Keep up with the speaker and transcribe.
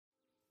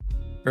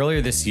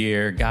Earlier this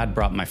year, God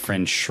brought my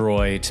friend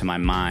Troy to my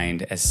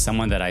mind as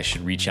someone that I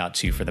should reach out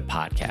to for the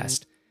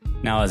podcast.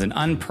 Now, as an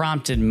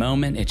unprompted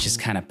moment, it just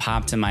kind of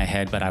popped in my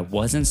head, but I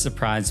wasn't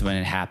surprised when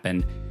it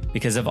happened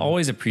because I've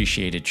always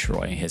appreciated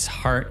Troy, his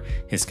heart,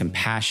 his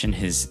compassion,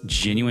 his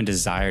genuine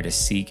desire to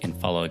seek and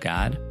follow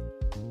God.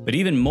 But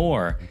even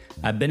more,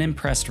 I've been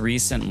impressed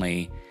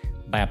recently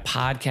by a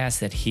podcast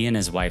that he and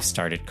his wife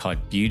started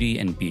called Beauty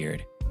and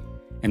Beard.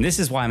 And this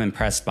is why I'm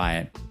impressed by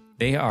it.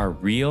 They are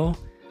real,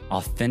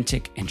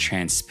 authentic, and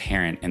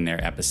transparent in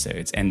their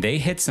episodes. And they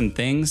hit some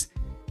things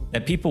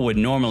that people would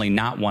normally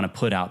not want to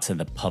put out to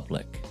the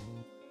public.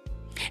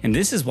 And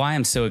this is why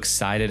I'm so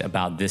excited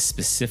about this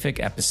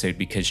specific episode,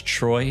 because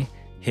Troy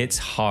hits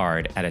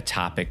hard at a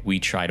topic we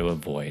try to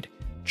avoid: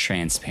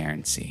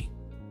 transparency.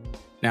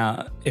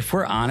 Now, if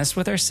we're honest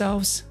with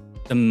ourselves,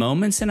 the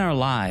moments in our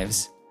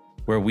lives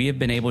where we have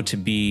been able to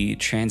be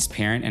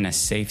transparent in a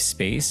safe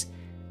space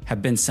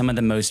have been some of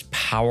the most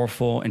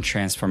powerful and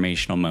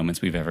transformational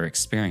moments we've ever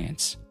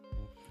experienced.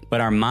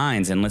 But our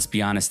minds, and let's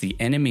be honest, the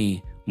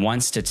enemy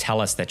wants to tell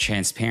us that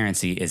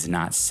transparency is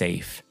not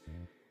safe.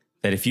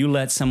 That if you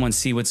let someone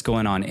see what's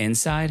going on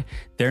inside,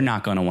 they're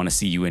not going to want to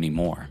see you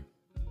anymore.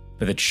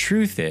 But the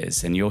truth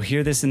is, and you'll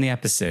hear this in the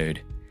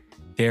episode,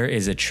 there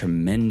is a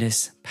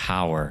tremendous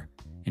power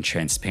in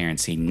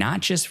transparency,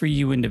 not just for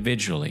you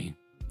individually,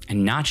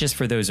 and not just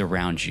for those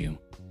around you,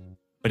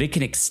 but it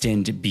can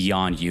extend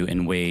beyond you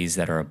in ways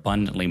that are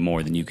abundantly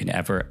more than you can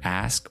ever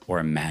ask or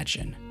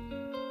imagine.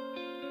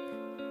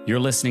 You're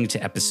listening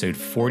to episode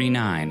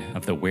 49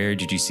 of the Where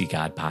Did You See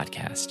God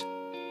podcast.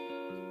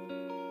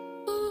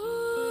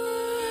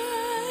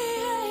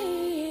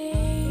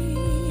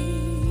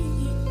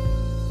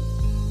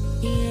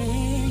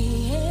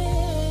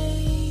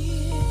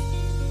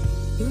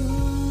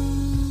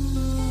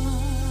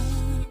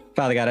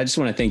 Father God, I just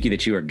want to thank you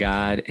that you are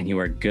God and you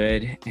are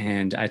good.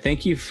 And I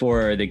thank you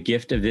for the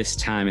gift of this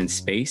time and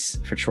space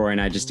for Troy and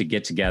I just to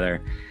get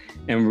together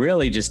and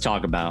really just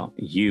talk about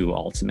you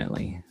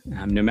ultimately.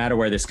 No matter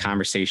where this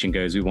conversation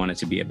goes, we want it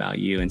to be about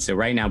you. And so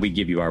right now we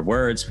give you our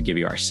words, we give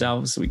you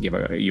ourselves, we give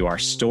you our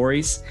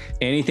stories.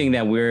 Anything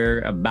that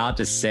we're about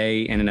to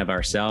say in and of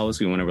ourselves,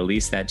 we want to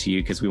release that to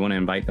you because we want to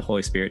invite the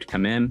Holy Spirit to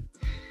come in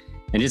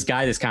and just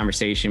guide this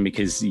conversation,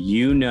 because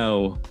you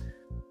know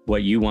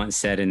what you want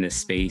said in this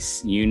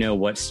space. You know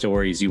what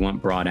stories you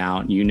want brought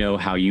out. You know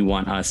how you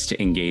want us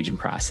to engage and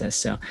process.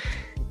 So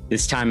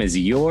this time is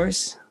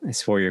yours.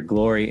 It's for your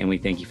glory. And we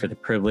thank you for the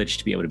privilege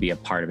to be able to be a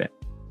part of it.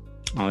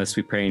 All this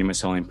we pray in your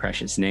most holy and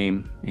precious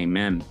name.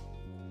 Amen.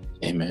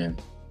 Amen.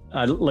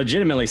 I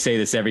legitimately say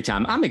this every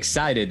time. I'm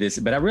excited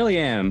but I really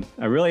am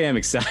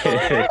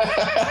excited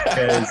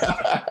because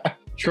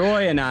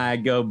Troy and I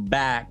go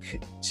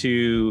back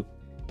to,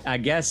 I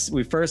guess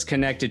we first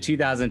connected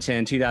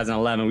 2010,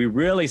 2011. We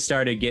really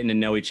started getting to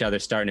know each other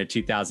starting in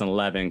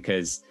 2011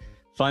 because,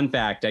 fun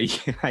fact,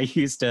 I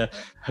used to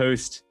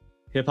host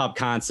hip hop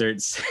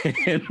concerts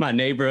in my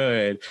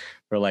neighborhood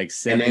for like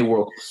 7 And they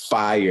were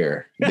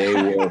fire. They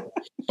were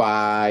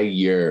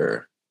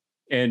fire.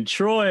 And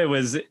Troy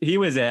was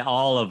at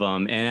all of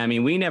them. And I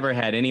mean, we never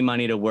had any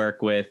money to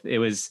work with.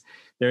 There was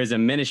a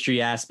ministry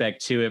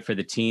aspect to it for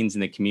the teens in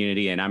the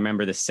community. And I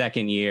remember the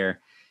second year,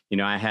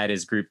 I had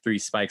his group 3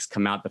 Spikes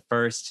come out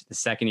the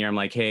second year. I'm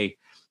like, hey,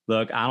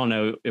 look, I don't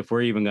know if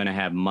we're even going to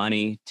have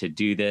money to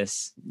do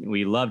this.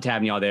 We loved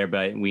having y'all there,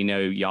 but we know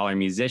y'all are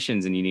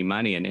musicians and you need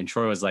money. And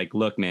Troy was like,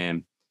 look,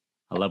 man,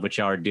 I love what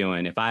y'all are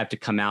doing. If I have to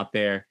come out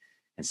there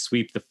and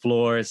sweep the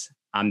floors,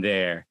 I'm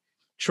there.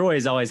 Troy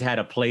has always had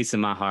a place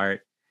in my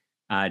heart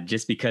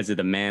just because of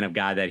the man of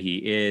God that he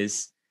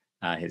is,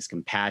 his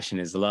compassion,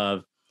 his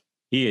love.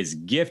 He is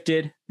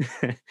gifted.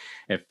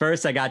 At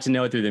first, I got to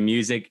know it through the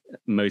music.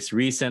 Most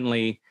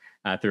recently,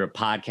 through a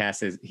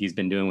podcast he's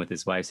been doing with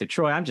his wife. So,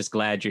 Troy, I'm just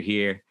glad you're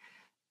here.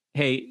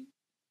 Hey,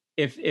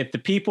 if the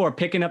people are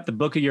picking up the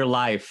book of your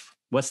life,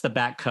 what's the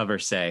back cover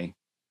say?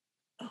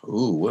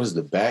 Ooh, what does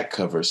the back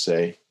cover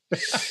say?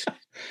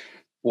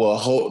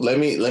 Well, let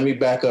me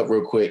back up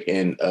real quick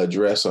and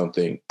address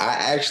something. I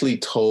actually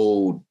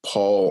told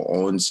Paul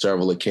on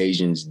several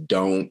occasions,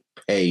 don't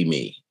pay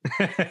me,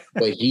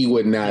 but he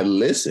would not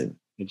listen.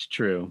 It's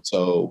true.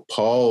 So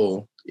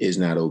Paul is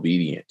not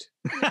obedient.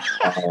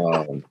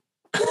 Putting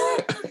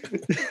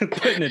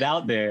it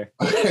out there.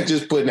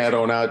 Just putting that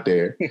on out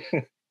there.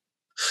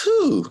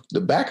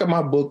 The back of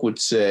my book would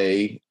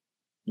say,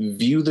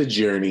 view the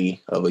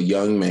journey of a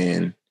young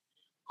man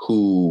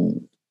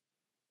who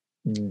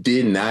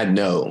did not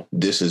know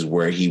this is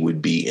where he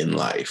would be in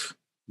life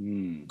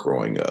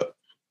growing up.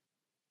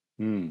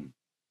 I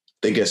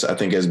think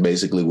that's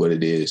basically what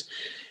it is.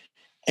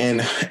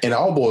 And it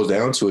all boils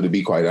down to it, to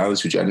be quite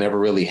honest with you. I never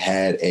really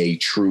had a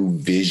true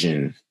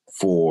vision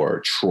for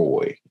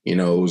Troy. You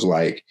know, it was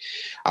like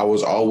I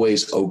was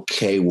always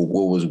okay with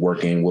what was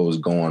working, what was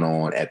going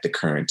on at the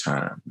current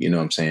time. You know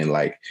what I'm saying?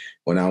 Like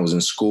when I was in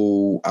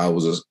school, I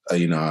was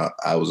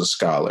I was a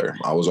scholar.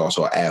 I was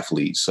also an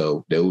athlete.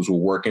 So those were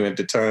working at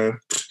the time.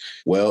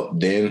 Well,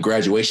 then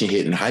graduation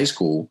hit in high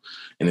school,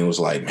 and it was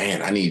like,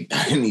 man, I need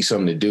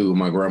something to do.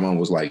 My grandma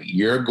was like,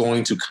 "You're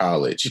going to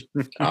college."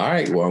 All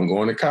right, well, I'm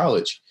going to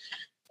college,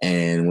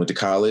 and went to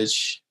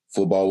college.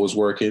 Football was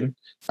working.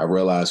 I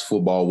realized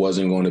football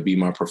wasn't going to be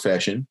my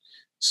profession.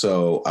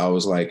 So I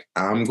was like,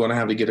 I'm going to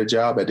have to get a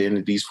job at the end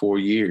of these 4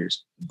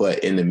 years.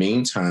 But in the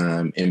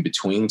meantime, in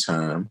between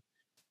time,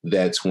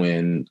 that's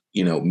when,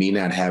 you know, me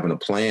not having a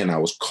plan, I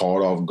was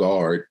caught off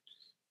guard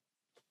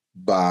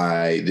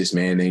by this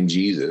man named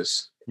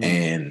Jesus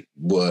and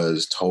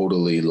was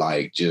totally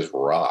like just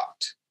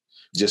rocked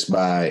just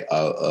by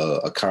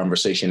a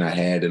conversation I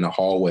had in a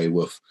hallway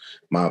with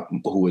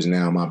who is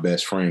now my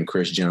best friend,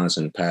 Chris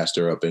Johnson,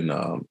 pastor up in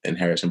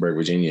Harrisonburg,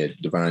 Virginia,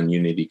 Divine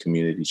Unity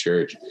Community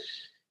Church.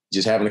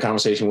 Just having a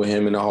conversation with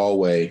him in the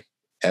hallway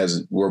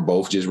as we're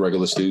both just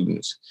regular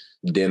students.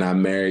 Then I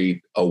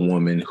married a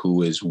woman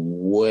who is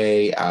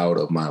way out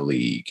of my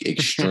league,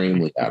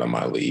 extremely out of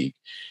my league.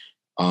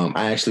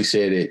 I actually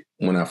said it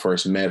when I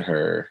first met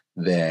her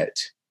that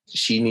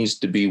she needs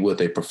to be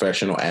with a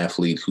professional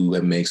athlete who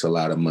makes a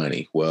lot of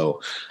money.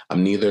 Well, I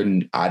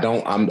don't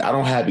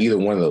have either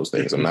one of those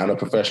things. I'm not a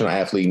professional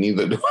athlete,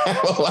 neither do I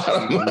have a lot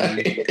of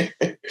money.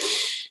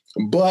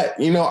 But,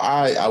 you know,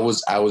 I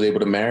was able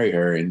to marry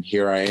her, and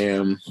here I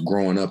am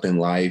growing up in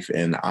life,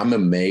 and I'm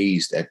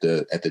amazed at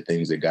the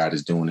things that God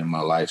is doing in my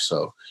life.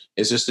 So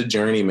it's just a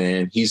journey,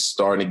 man. He's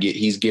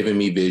giving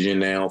me vision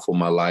now for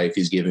my life.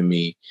 He's giving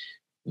me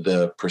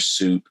the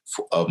pursuit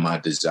of my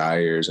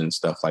desires and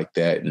stuff like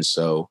that. And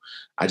so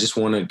I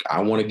want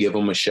to give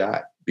them a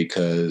shot,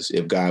 because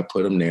if God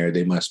put them there,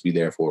 they must be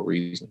there for a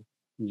reason.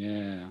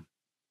 Yeah.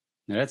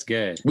 No, that's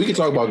good. We can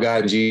talk about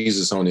God and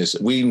Jesus on this.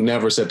 We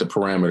never set the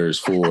parameters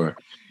for.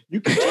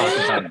 You can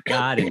talk about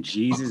God and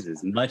Jesus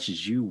as much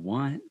as you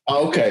want.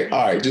 Okay.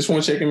 All right. Just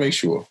want to check and make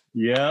sure.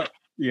 Yep.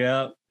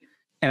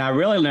 And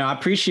I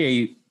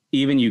appreciate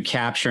even you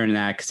capturing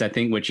that, because I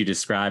think what you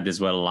described is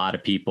what a lot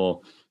of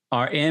people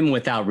are in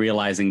without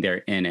realizing they're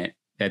in it,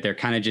 that they're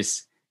kind of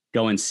just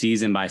going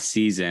season by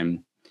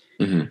season,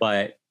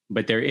 but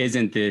there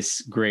isn't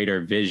this greater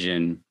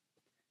vision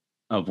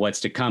of what's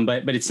to come.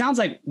 But it sounds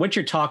like what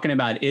you're talking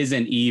about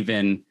isn't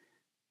even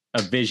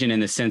a vision in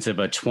the sense of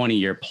a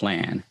 20-year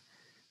plan,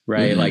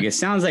 right? Like it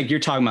sounds like you're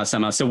talking about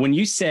something else. So when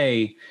you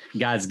say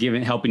God's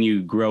helping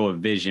you grow a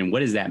vision, what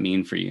does that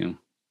mean for you?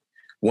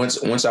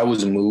 Once I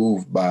was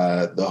moved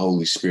by the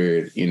Holy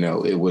Spirit, you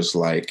know, it was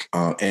like,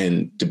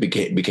 and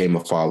became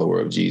a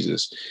follower of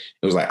Jesus.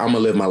 It was like, I'm gonna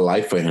live my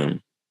life for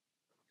him.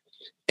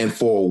 And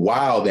for a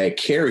while that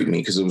carried me,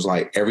 because it was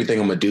like,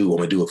 everything I'm gonna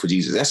do it for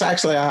Jesus. That's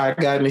actually how I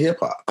got into hip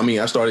hop. I mean,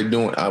 I started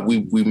doing,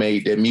 we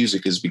made that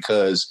music is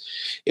because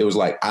it was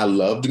like, I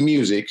loved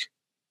music,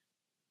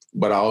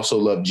 but I also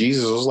loved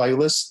Jesus. I was like,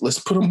 let's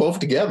put them both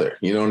together.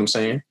 You know what I'm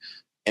saying?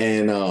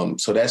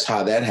 And so that's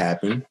how that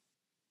happened.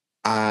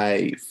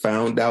 I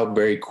found out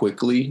very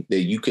quickly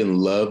that you can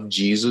love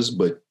Jesus,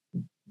 but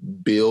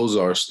bills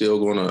are still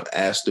going to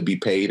ask to be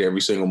paid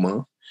every single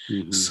month.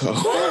 So,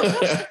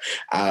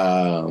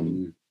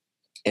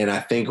 and I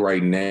think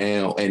right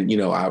now, and, you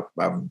know,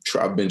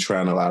 I've been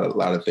trying a lot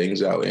of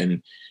things out.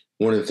 And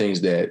one of the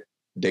things that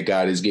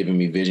God is giving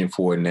me vision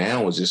for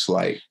now is just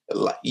like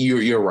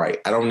you're right.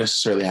 I don't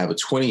necessarily have a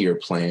 20-year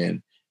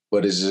plan,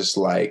 but it's just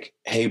like,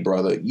 hey,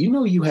 brother, you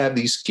know, you have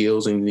these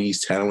skills and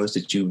these talents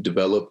that you've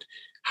developed.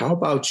 How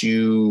about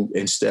you,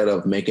 instead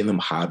of making them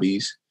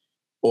hobbies,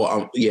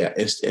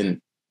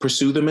 and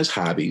pursue them as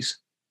hobbies,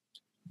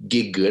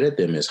 get good at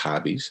them as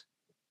hobbies,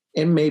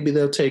 and maybe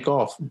they'll take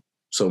off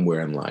somewhere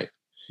in life.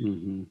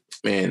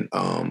 And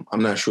I'm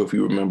not sure if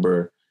you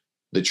remember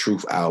the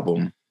Truth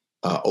album,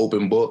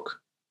 Open Book.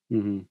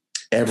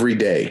 Every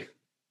day.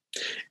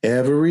 I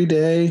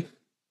don't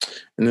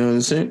know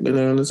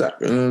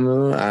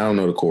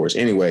the chorus.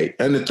 Anyway,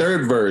 in the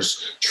third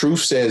verse, Truth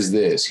says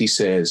this. He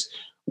says,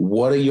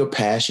 what are your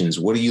passions?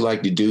 What do you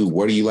like to do?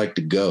 Where do you like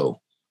to go?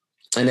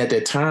 And at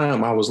that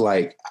time, I was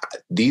like,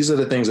 these are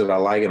the things that I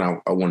like and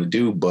I want to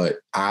do, but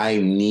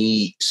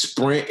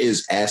Sprint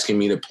is asking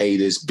me to pay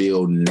this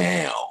bill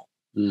now.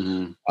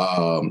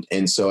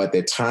 And so at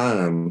that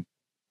time,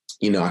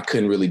 you know, I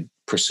couldn't really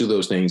pursue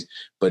those things.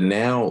 But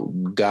now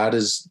God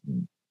is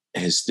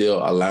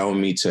still allowing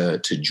me to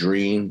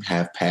dream,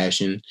 have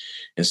passion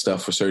and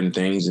stuff for certain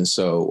things. And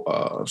so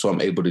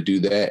I'm able to do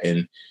that.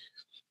 And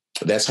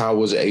that's how I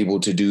was able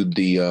to do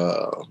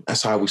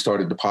that's how we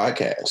started the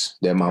podcast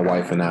that my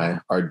wife and I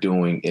are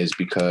doing, is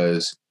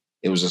because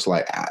it was just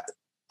like,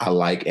 I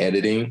like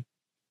editing.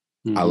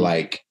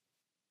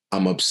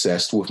 I'm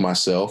obsessed with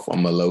myself.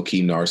 I'm a low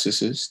key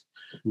narcissist.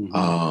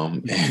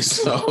 And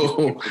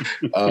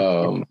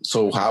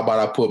so how about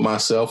I put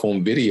myself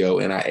on video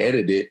and I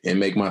edit it and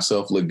make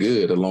myself look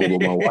good along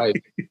with my wife.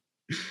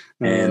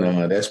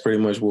 And that's pretty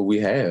much what we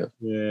have.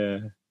 Yeah.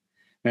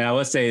 And I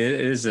will say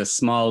it is a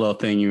small little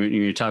thing.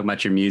 You're talking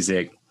about your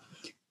music.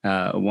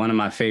 One of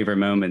my favorite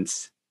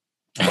moments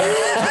in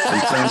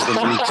terms of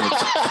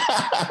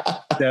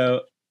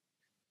music.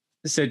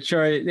 So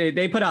Troy,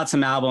 they put out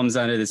some albums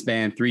under this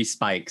band, Three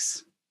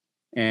Spikes.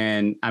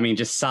 And I mean,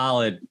 just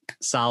solid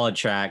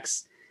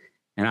tracks.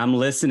 And I'm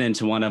listening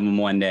to one of them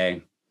one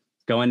day,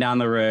 going down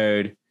the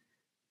road,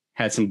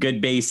 had some good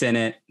bass in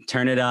it,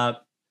 turn it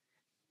up.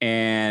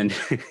 And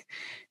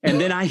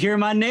then I hear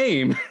my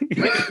name in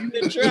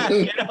the track.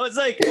 And I was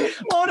like,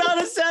 hold on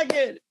a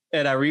second.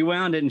 And I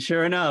rewound it. And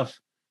sure enough,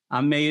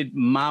 I made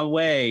my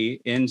way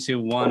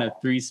into one of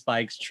Three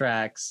Spikes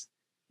tracks.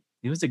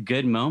 It was a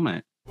good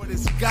moment. But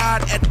is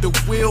God at the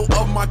wheel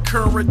of my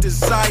current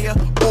desire?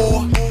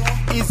 Or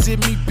is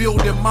it me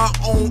building my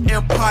own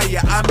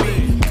empire? I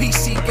mean,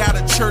 PC got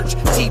a church,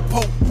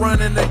 T-Pope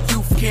running a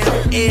youth camp,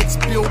 Ed's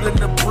building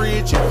a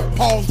bridge,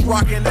 Paul's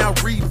rocking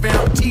out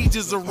revamp,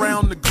 teachers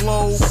around the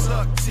globe.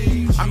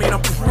 I mean,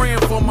 I'm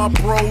praying for my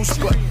bros,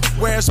 but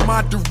where's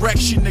my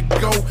direction to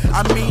go?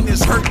 I mean,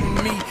 it's hurting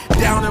me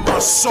down in my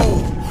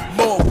soul.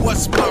 Lord,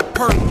 what's my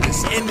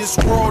purpose in this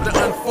world to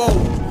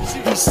unfold?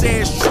 He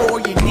says, Troy,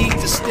 you need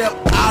to step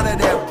out of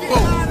that boat.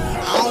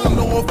 I don't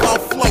know if I'll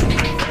float,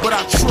 but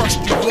I trust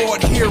you,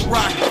 Lord. Here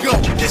I go.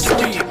 This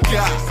me and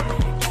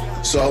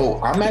God.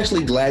 So I'm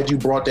actually glad you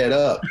brought that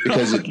up,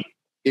 because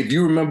if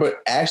you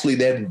remember, actually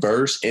that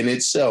verse in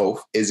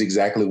itself is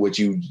exactly what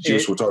you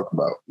just were talking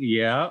about.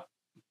 Yeah.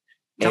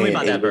 Tell me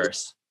about that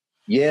verse.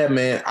 Yeah,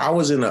 man.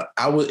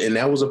 And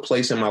that was a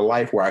place in my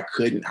life where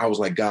I was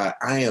like, God,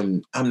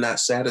 I'm not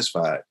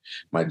satisfied.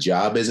 My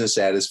job isn't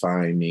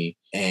satisfying me.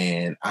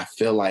 And I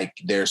feel like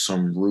there's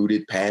some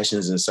rooted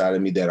passions inside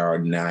of me that are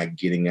not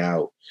getting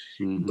out.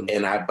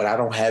 Mm-hmm. But I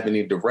don't have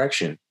any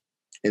direction.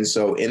 And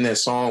so in that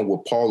song,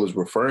 what Paul is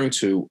referring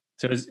to.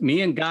 So it was the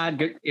Me and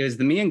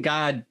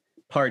God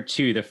part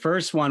 2. The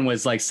first one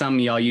was like something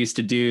y'all used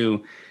to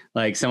do.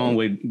 Like someone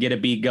would get a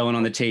beat going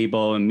on the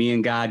table and me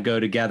and God go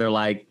together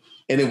like.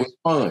 And it was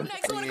fun. Me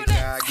and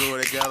God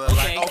go together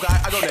like. Okay,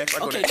 I go next.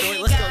 Troy,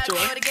 let's go, Troy.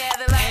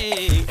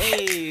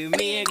 Hey,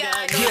 me and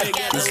God go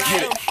together. Let's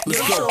get it.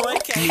 Let's go.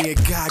 Me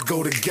and God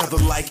go together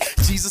like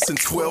Jesus and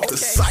 12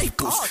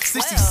 disciples.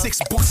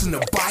 66 books in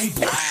the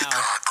Bible.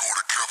 Wow.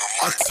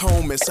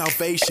 Atonement,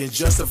 salvation,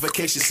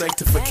 justification,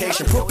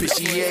 sanctification,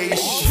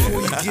 propitiation.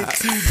 Before you get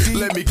too deep,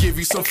 let me give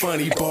you some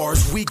funny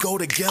bars. We go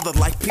together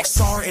like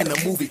Pixar in the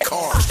movie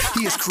Cars.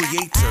 He is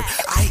creator,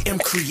 I am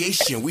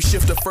creation. We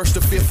shift the first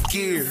to fifth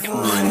gear.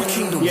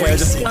 Kingdom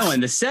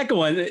racing. The second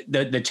one,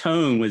 the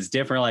tone was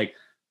different. Like,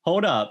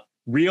 hold up,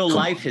 real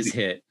life has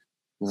hit.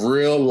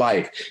 Real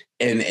life.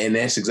 And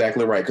that's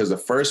exactly right. Because the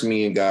first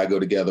Me and God go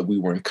together, we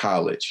were in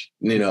college,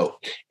 and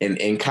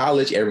in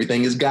college,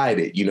 everything is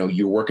guided.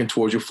 You're working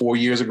towards your 4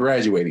 years of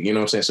graduating, you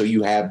know what I'm saying? So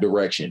you have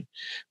direction.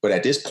 But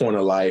at this point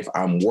of life,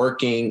 I'm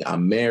working,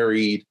 I'm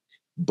married,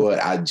 but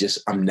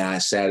I'm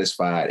not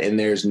satisfied. And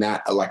there's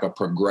not a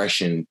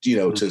progression,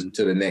 to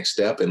the next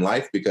step in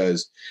life,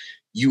 because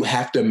you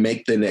have to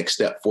make the next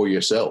step for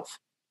yourself.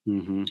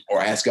 Mm-hmm.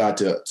 Or ask God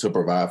to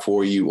provide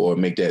for you, or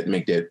make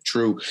that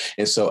true.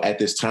 And so at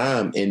this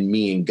time in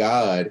Me and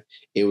God,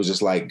 it was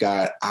just like,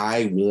 God,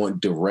 I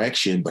want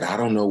direction, but I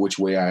don't know which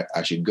way I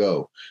should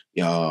go.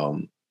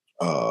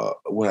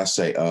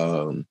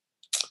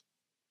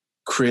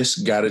 Chris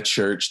got a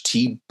church,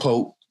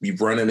 T-Pope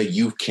running a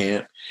youth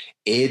camp,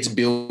 Ed's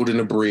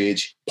building a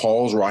bridge,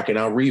 Paul's rocking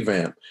out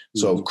revamp. Mm-hmm.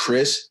 So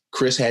Chris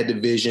had the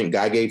vision.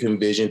 God gave him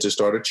vision to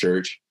start a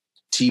church.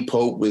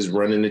 T-Pope was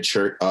running the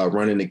church,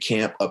 running the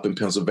camp up in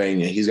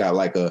Pennsylvania. He's got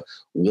like a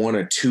 $1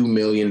 or $2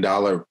 million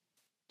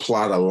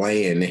plot of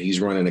land that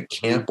he's running a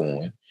camp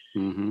on.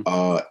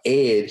 Mm-hmm.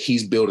 Ed,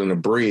 he's building a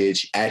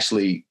bridge.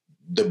 Actually,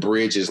 the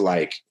bridge is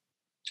like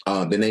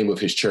the name of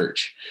his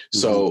church. Mm-hmm.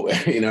 So,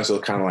 so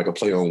kind of like a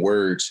play on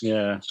words.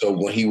 Yeah. So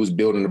when he was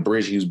building the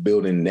bridge, he was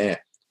building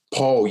that.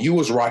 Paul, you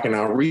was rocking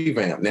out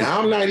revamp.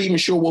 Now, I'm not even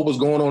sure what was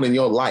going on in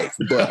your life,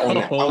 but on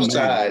the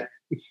outside...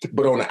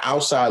 But on the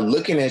outside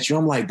looking at you,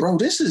 I'm like, bro,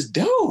 this is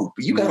dope.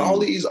 You got all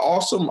these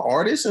awesome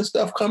artists and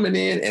stuff coming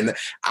in. And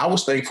I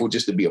was thankful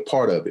just to be a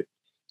part of it.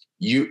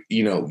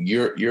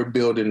 You're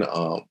building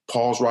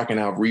Paul's rocking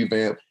out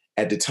revamp.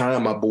 At the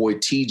time, my boy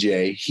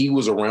TJ, he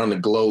was around the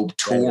globe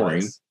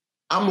touring.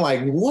 I'm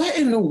like, what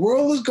in the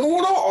world is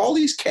going on? All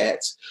these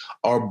cats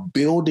are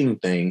building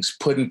things,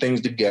 putting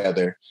things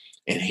together.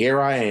 And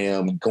here I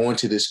am going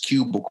to this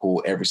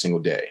cubicle every single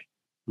day.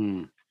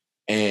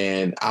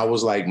 And I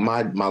was like,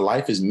 my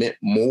life is meant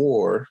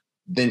more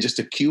than just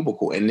a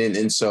cubicle.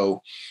 And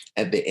so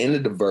at the end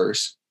of the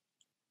verse,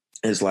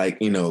 it's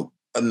like,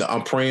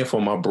 I'm praying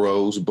for my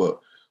bros, but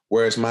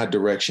where's my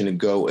direction to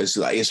go? It's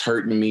like, it's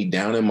hurting me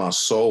down in my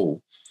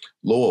soul.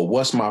 Lord,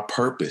 what's my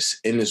purpose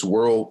in this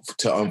world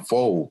to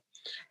unfold?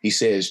 He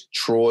says,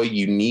 Troy,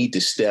 you need to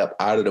step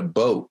out of the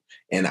boat.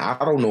 And I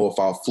don't know if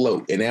I'll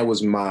float. And that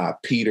was my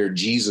Peter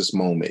Jesus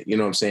moment, you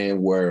know what I'm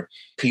saying? Where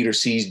Peter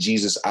sees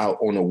Jesus out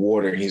on the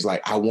water and he's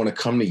like, I want to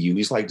come to you.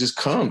 He's like, just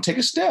come, take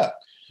a step.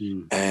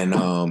 But in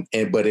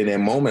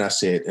that moment I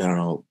said,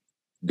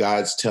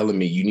 God's telling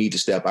me you need to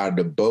step out of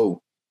the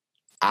boat.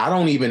 I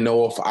don't even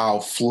know if I'll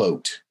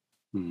float,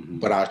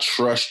 but I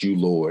trust you,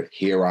 Lord.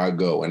 Here I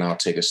go, and I'll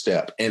take a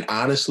step. And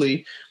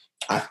honestly,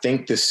 I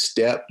think the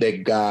step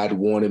that God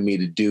wanted me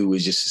to do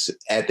is just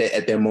at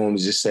that moment,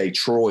 just say,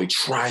 Troy,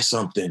 try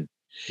something.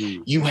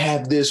 You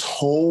have this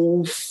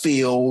whole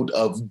field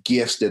of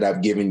gifts that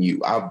I've given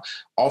you. I've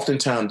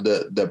oftentimes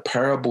the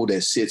parable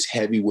that sits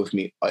heavy with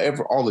me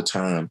all the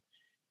time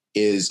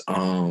is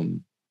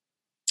the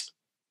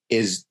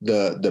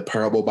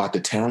parable about the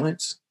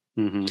talents.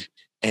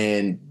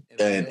 And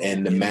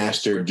the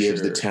master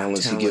gives the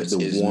talents. He gives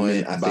the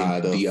one, I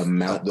think, the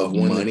amount of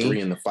money, 3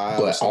 and the 5.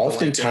 But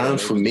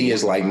oftentimes for me,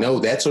 it's like, no,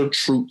 that's a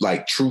true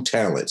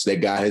talents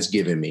that God has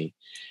given me.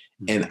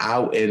 And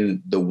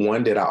the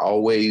one that I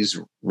always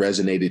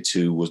resonated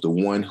to was the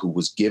one who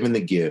was given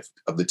the gift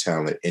of the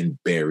talent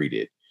and buried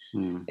it.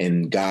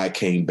 And God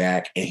came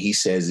back and he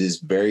says this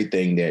very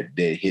thing that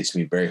hits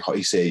me very hard.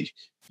 He said,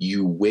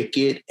 you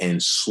wicked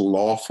and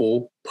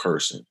slothful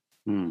person.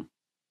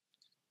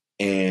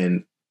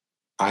 And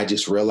I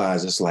just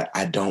realized it's like,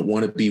 I don't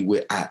want to be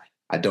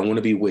I don't want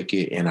to be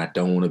wicked and I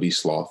don't want to be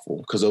slothful,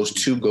 because those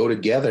two go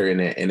together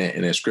in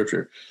that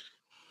scripture.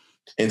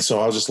 And so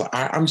I was just like,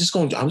 I'm just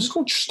going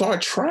to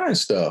start trying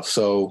stuff.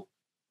 So,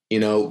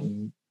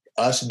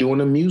 us doing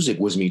the music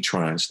was me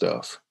trying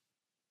stuff.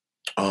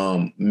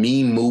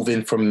 Me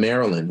moving from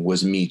Maryland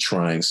was me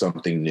trying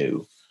something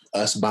new.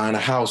 Us buying a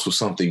house was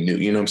something new.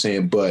 You know what I'm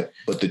saying? But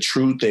the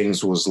true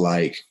things was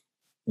like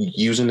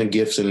using the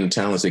gifts and the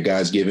talents that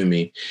God's given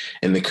me.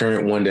 And the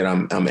current one that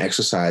I'm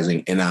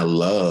exercising and I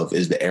love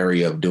is the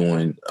area of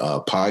doing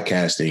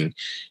podcasting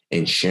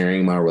and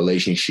sharing my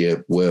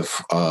relationship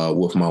with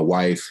my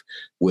wife,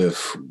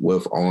 with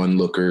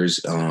onlookers,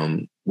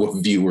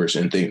 with viewers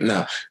and things.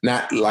 Now,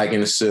 not like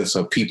in the sense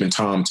of peeping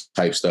Tom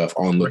type stuff,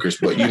 onlookers,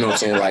 but you know what I'm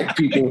saying? Like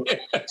people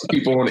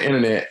on the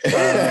internet.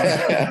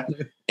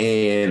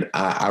 And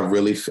I'm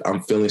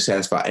feeling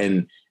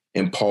satisfied.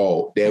 And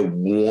Paul, that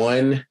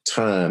one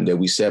time that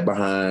we sat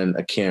behind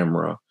a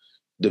camera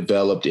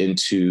developed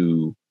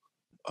into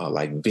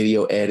like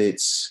video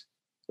edits,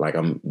 like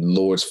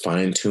Lord's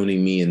fine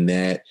tuning me in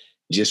that.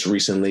 Just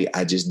recently,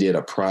 I just did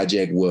a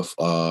project with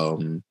a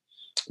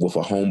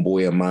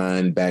homeboy of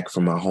mine back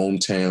from my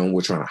hometown.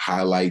 We're trying to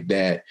highlight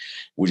that.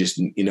 We're just,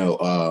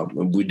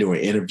 we're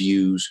doing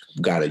interviews,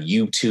 got a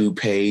YouTube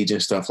page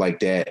and stuff like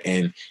that.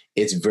 And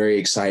it's very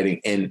exciting.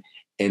 And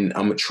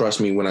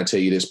trust me when I tell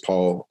you this,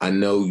 Paul, I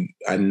know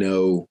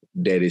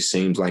that it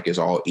seems like it's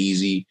all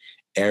easy.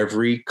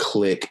 Every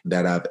click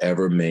that I've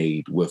ever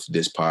made with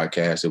this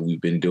podcast that we've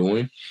been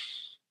doing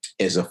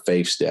is a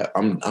faith step.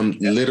 I'm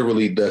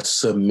literally the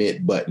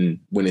submit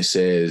button when it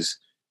says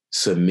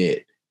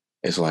submit.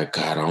 It's like,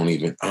 God, I don't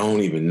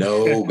even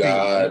know,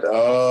 God.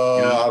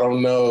 I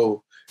don't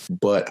know.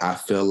 But I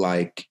feel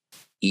like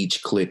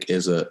each click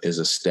is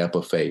a step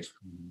of faith.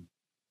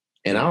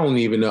 And I don't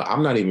even know.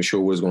 I'm not even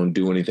sure what's going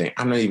to do anything.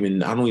 I don't even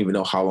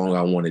know how long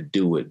I want to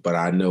do it. But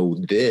I know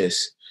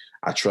this.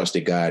 I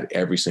trusted God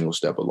every single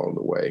step along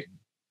the way.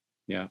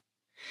 Yeah.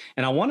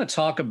 And I want to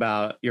talk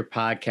about your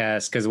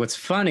podcast, because what's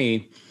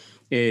funny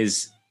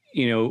is,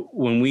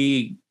 when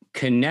we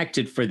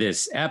connected for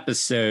this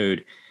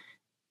episode,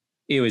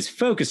 it was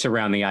focused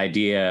around the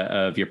idea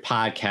of your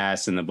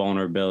podcast and the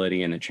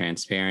vulnerability and the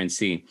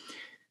transparency.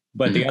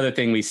 But the other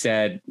thing we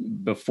said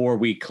before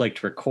we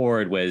clicked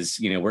record was,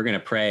 we're going to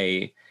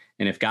pray.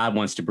 And if God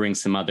wants to bring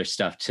some other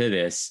stuff to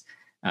this,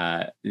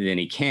 then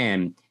he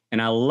can.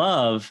 And I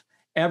love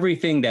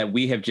everything that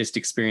we have just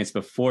experienced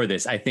before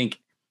this. I think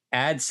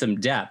adds some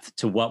depth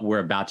to what we're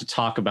about to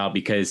talk about,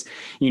 because,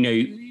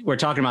 we're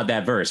talking about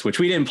that verse, which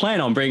we didn't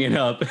plan on bringing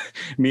up.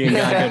 Me and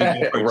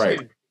God. Right.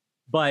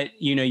 But,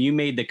 you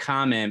made the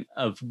comment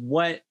of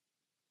what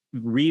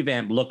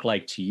revamp looked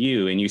like to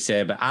you. And you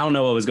said, but I don't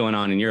know what was going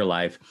on in your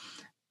life.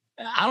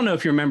 I don't know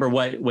if you remember,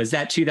 what was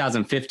that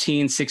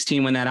 2015,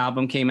 16 when that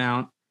album came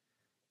out?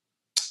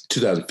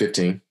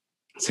 2015.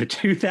 So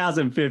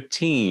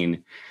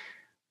 2015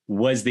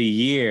 was the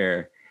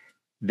year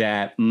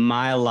that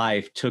my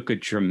life took a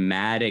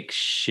dramatic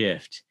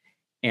shift.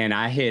 And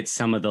I hit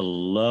some of the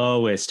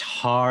lowest,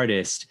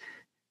 hardest,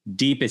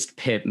 deepest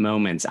pit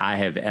moments I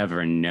have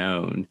ever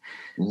known.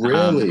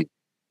 Really?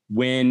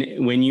 When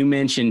you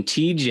mentioned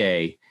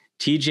TJ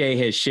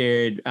has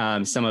shared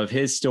some of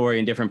his story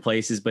in different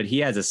places, but he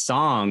has a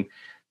song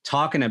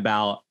talking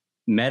about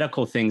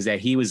medical things that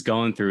he was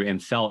going through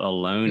and felt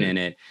alone in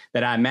it,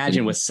 that I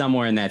imagine was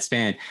somewhere in that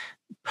span.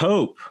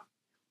 Pope,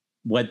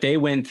 what they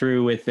went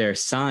through with their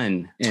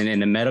son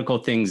and the medical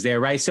things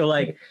there, right? So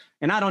like,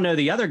 and I don't know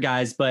the other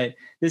guys, but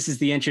this is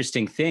the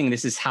interesting thing.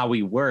 This is how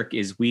we work,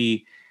 is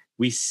we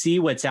see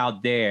what's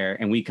out there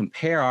and we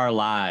compare our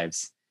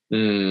lives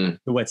to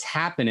what's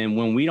happening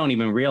when we don't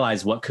even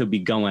realize what could be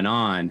going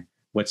on,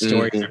 what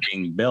stories are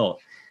being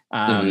built.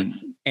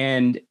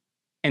 And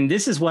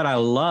this is what I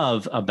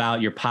love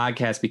about your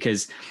podcast,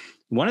 because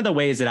one of the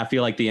ways that I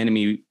feel like the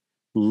enemy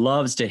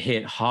loves to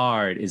hit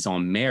hard is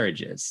on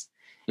marriages.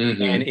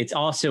 And it's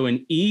also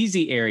an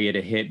easy area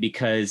to hit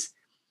because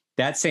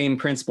that same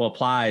principle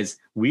applies.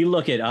 We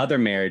look at other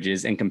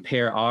marriages and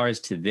compare ours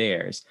to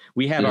theirs.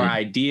 We have our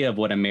idea of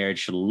what a marriage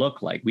should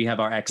look like. We have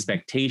our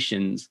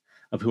expectations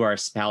of who our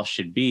spouse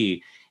should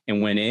be.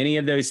 And when any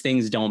of those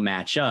things don't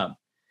match up,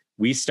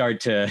 we start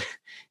to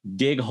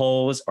dig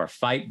holes or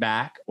fight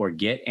back or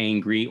get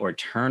angry or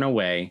turn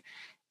away.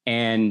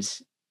 And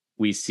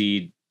we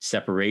see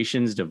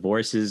separations,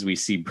 divorces, we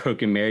see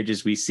broken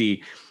marriages, we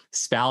see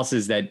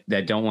spouses that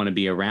don't want to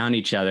be around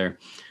each other.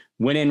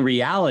 When in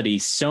reality,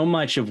 so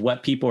much of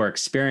what people are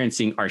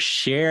experiencing are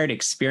shared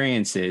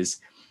experiences.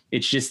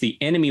 It's just the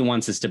enemy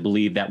wants us to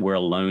believe that we're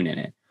alone in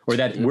it, or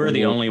that we're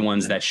the only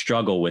ones that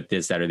struggle with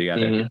this, that, or the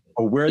other,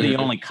 or we're the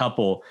only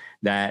couple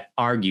that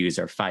argues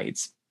or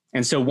fights.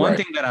 And so one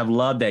thing that I've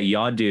loved that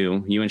y'all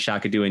do, you and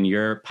Shaka do in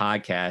your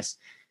podcast,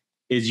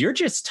 is you're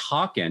just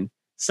talking.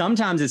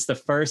 Sometimes it's the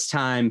first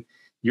time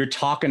you're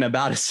talking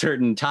about a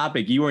certain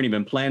topic you weren't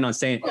even planning on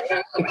saying,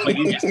 but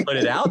you just put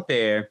it out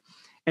there.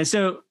 And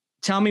so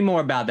tell me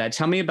more about that.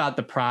 Tell me about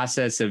the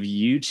process of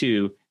you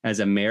two as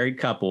a married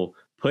couple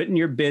putting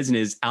your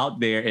business out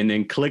there and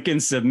then click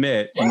and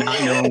submit and not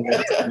knowing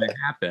what's going to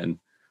happen.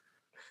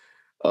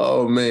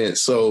 Oh man.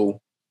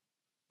 So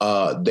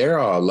there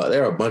are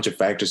a bunch of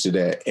factors to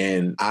that.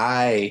 And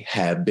I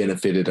have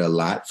benefited a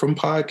lot from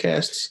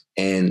podcasts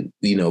and,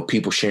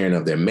 people sharing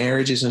of their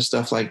marriages and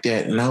stuff like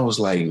that. And I was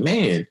like,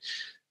 man,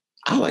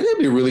 that'd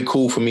be really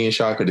cool for me and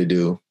Shaka to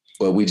do.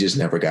 But we just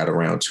never got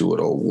around to it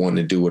or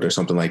wanted to do it or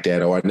something like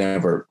that. Or I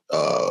never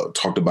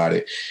talked about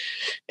it.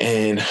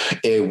 And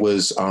it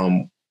was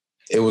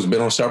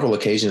been on several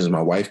occasions.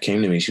 My wife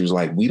came to me. She was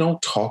like, we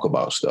don't talk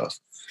about stuff.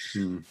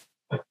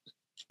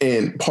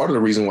 And part of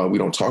the reason why we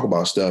don't talk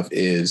about stuff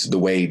is the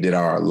way that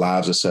our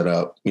lives are set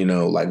up.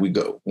 Like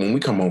when we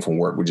come home from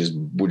work, we're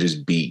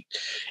just beat.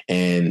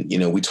 And,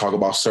 we talk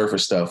about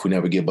surface stuff. We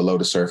never get below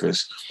the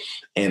surface.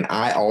 And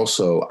I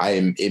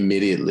am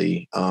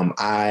admittedly,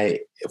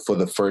 for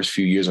the first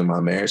few years of my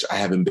marriage, I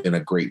haven't been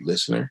a great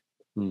listener.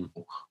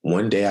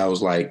 One day I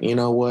was like, you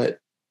know what?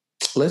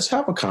 Let's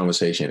have a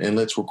conversation and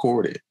let's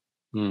record it.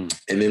 And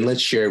then let's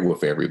share it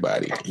with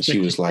everybody. And she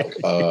was like,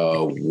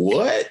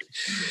 what?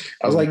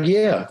 I was like,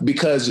 yeah,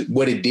 because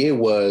what it did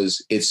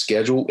was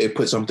it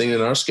put something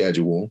in our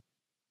schedule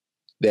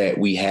that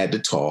we had to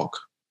talk.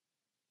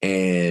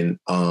 And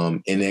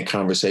in that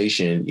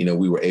conversation,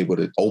 we were able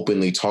to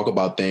openly talk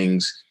about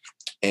things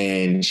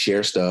and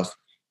share stuff.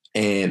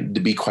 And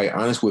to be quite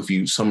honest with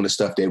you, some of the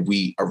stuff that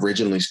we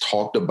originally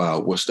talked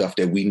about was stuff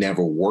that we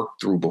never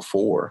worked through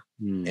before.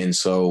 And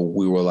so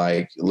we were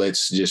like,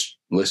 let's just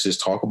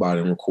talk about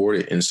it and record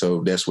it. And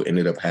so that's what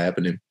ended up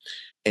happening.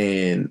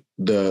 And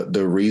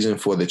the reason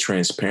for the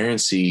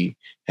transparency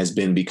has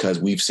been because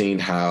we've seen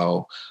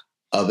how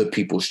other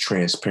people's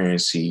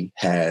transparency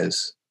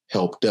has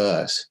helped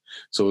us.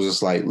 So it's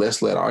just like,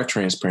 let's let our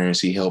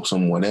transparency help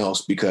someone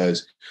else,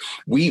 because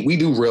we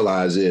do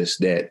realize this,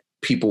 that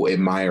people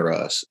admire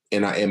us.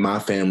 And in my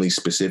family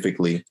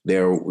specifically,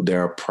 there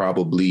are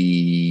probably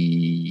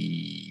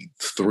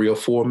 3 or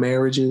 4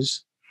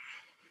 marriages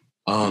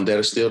that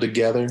are still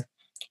together.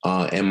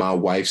 And my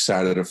wife's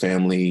side of the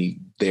family,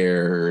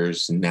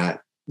 there's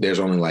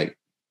only like,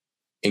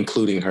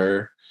 including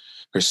her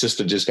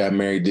sister just got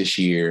married this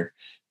year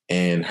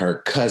and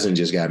her cousin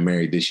just got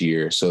married this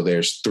year. So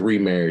there's 3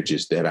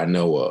 marriages that I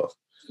know of.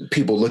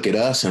 People look at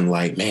us and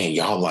like, man,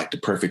 y'all like the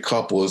perfect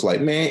couple. It's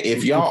like, man,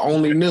 if y'all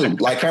only knew,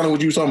 like kind of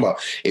what you were talking about,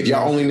 if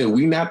y'all only knew,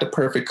 we not the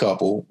perfect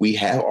couple. We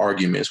have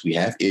arguments, we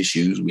have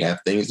issues, we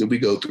have things that we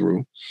go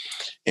through.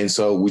 And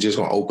so we're just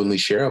going to openly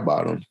share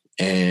about them.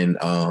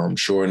 And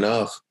sure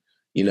enough,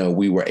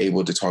 we were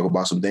able to talk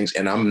about some things.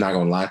 And I'm not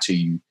going to lie to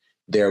you,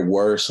 there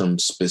were some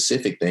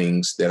specific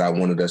things that I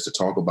wanted us to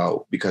talk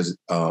about because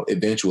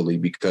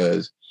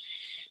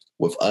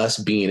with us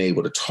being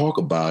able to talk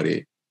about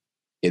it,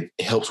 it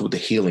helps with the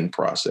healing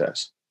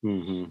process.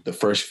 The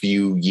first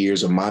few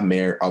years of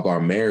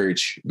our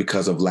marriage,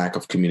 because of lack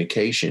of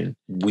communication,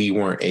 we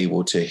weren't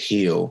able to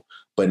heal.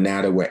 But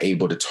now that we're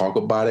able to talk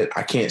about it,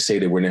 I can't say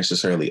that we're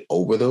necessarily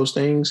over those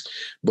things,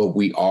 but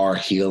we are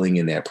healing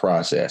in that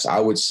process. I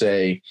would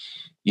say,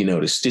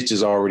 the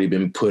stitches already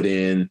been put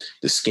in,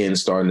 the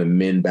skin's starting to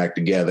mend back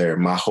together.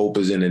 My hope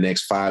is in the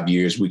next 5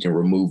 years, we can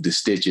remove the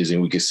stitches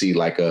and we can see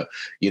like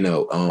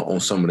on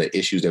some of the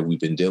issues that we've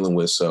been dealing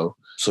with. So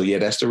yeah,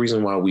 that's the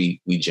reason why we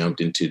jumped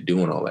into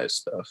doing all that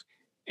stuff.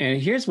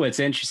 And here's what's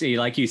interesting.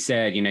 Like you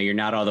said, you're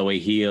not all the way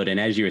healed. And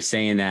as you were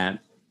saying that,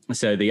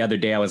 so the other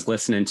day I was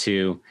listening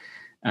to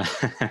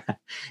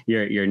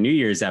your New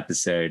Year's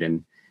episode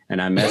and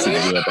I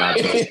messaged you about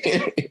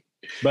it.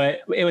 But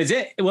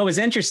what was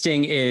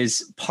interesting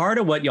is part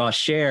of what y'all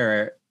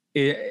share,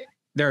 there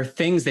are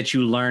things that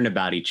you learn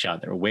about each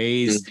other,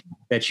 ways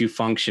that you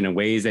function and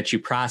ways that you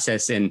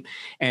process. And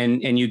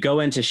you go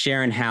into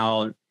sharing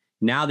how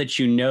now that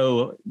you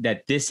know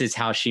that this is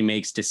how she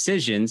makes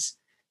decisions,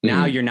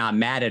 now you're not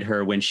mad at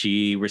her when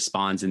she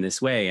responds in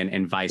this way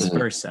and vice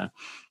versa.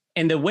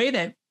 And the way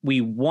that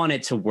we want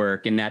it to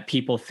work and that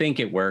people think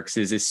it works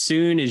is as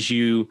soon as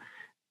you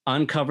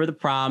uncover the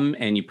problem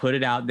and you put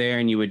it out there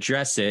and you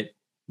address it,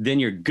 then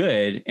you're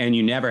good and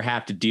you never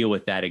have to deal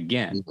with that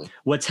again. Mhm.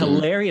 What's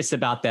hilarious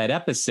about that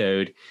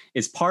episode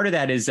is part of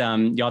that is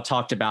y'all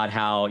talked about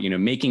how,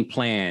 making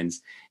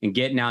plans and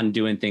getting out and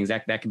doing things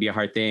that can be a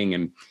hard thing.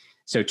 And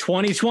so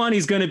 2020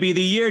 is going to be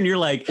the year. And you're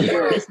like,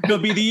 this is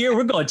going to be the year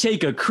we're going to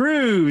take a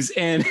cruise.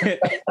 And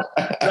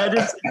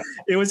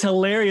it was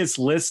hilarious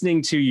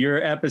listening to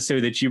your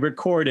episode that you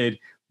recorded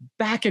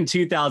back in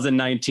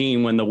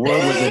 2019 when the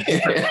world was a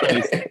different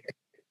place.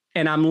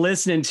 And I'm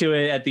listening to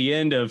it at the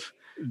end of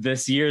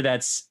this year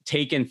that's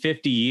taken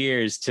 50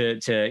 years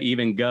to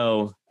even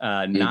go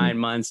 9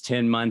 months,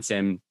 10 months.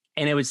 And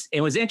it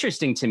was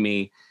interesting to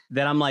me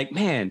that I'm like,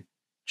 man,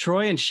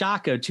 Troy and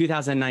Shaka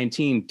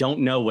 2019 don't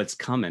know what's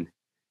coming.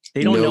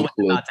 They don't know what's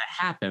about to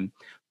happen,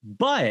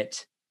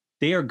 but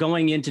they are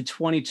going into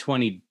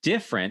 2020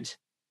 different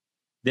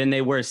than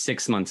they were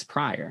 6 months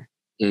prior.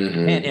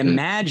 Mm-hmm. And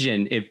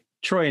imagine if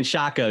Troy and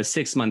Shaka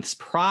 6 months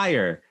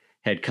prior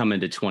had come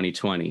into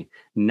 2020,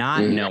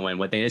 not knowing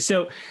what they did.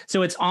 So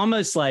it's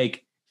almost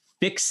like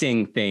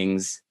fixing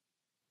things,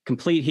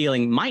 complete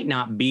healing might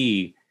not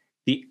be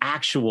the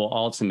actual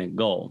ultimate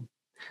goal.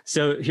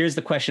 So here's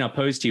the question I'll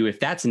pose to you. If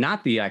that's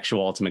not the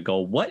actual ultimate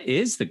goal, what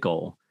is the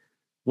goal?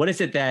 What is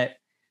it that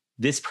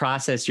this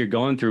process you're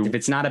going through, if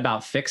it's not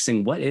about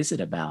fixing, what is it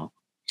about?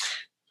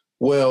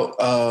 Well,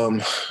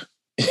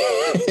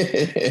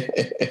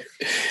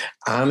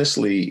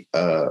 honestly,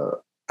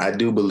 I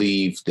do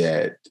believe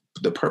that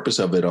the purpose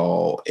of it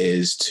all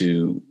is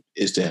to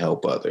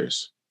help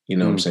others. You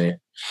know what I'm saying?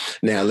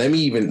 Now, let me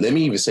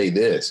even say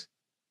this.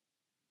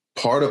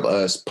 Part of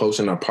us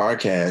posting our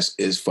podcast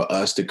is for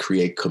us to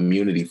create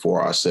community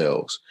for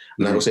ourselves.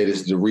 I'm not gonna say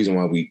this is the reason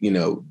why we,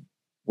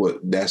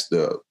 that's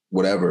the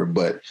whatever,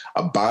 but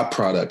a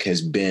byproduct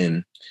has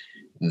been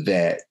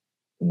that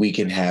we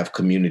can have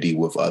community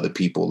with other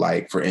people.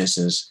 Like, for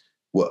instance,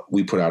 what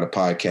we put out a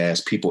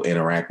podcast, people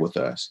interact with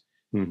us.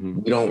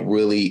 Mm-hmm. We don't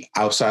really,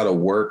 outside of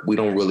work, we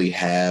don't really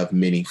have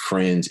many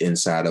friends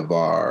inside of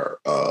our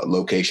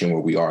location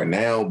where we are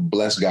now.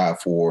 Bless God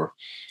for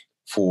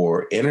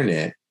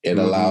internet. It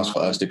allows for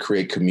us to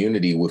create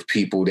community with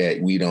people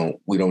that we don't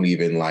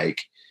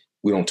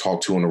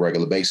talk to on a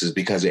regular basis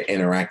because they're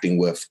interacting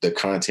with the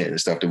content and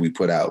stuff that we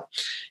put out.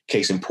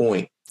 Case in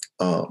point,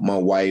 my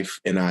wife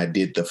and I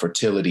did the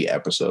fertility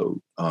episode,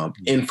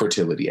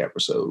 infertility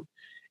episode.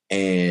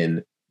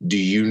 And do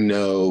you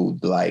know,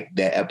 like,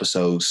 that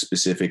episode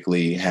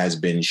specifically has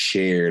been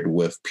shared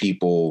with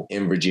people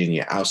in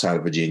Virginia, outside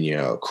of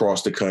Virginia,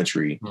 across the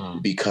country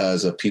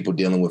because of people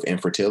dealing with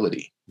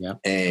infertility. Yeah.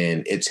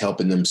 And it's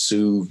helping them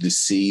soothe to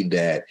see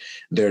that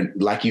they're,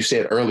 like you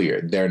said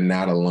earlier, they're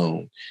not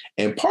alone.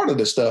 And part of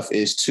the stuff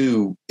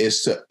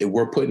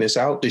we're putting this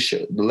out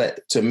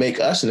to make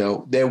us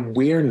know that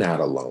we're not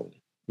alone.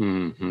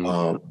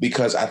 Mm-hmm.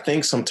 Because I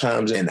think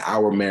sometimes in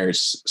our marriage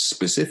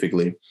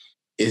specifically,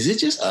 is it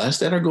just us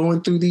that are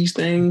going through these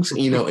things?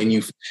 And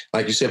you,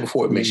 like you said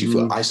before, it makes you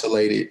feel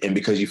isolated. And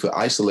because you feel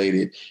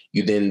isolated,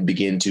 you then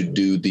begin to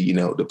do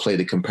to play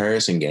the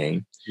comparison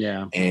game.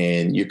 Yeah.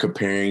 And you're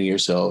comparing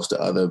yourselves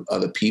to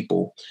other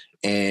people.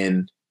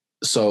 And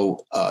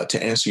so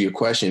to answer your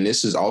question,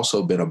 this has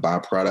also been a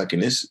byproduct,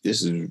 and this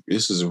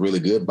is a really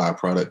good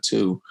byproduct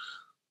too.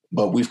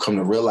 But we've come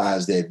to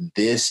realize that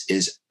this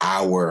is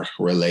our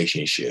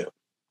relationship.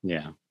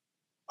 Yeah.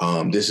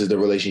 This is the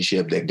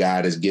relationship that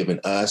God has given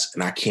us,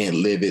 and I can't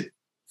live it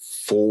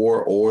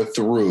for or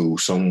through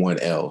someone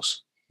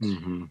else.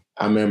 Mm-hmm.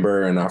 I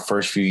remember in our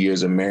first few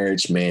years of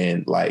marriage,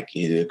 man,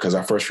 because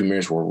our first few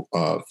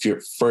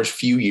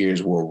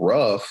years were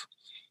rough,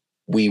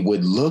 we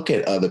would look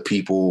at other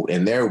people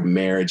and their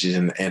marriages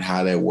and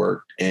how that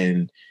worked.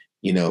 And,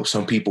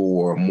 some people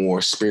were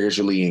more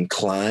spiritually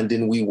inclined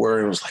than we were.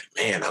 And it was like,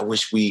 man, I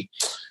wish we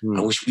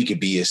could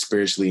be as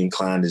spiritually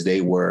inclined as they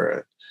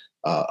were.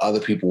 Other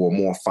people were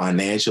more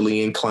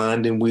financially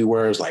inclined than we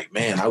were. It's like,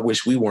 man, I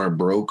wish we weren't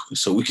broke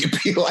so we could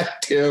be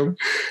like them.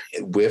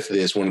 And with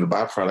this, one of the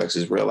byproducts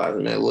is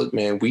realizing, man, look,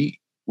 man, we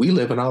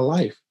live in our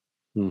life.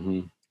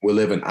 Mm-hmm. We're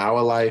living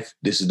our life.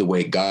 This is the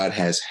way God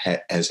has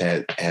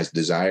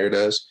desired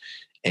us,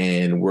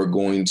 and we're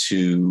going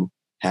to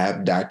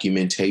have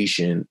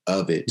documentation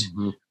of it,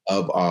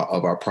 of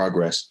our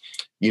progress.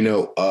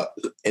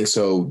 And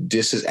so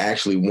this is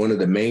actually one of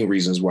the main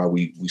reasons why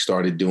we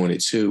started doing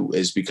it too,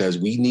 is because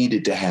we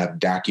needed to have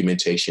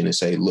documentation and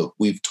say, look,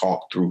 we've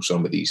talked through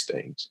some of these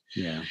things.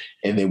 Yeah.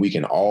 And then we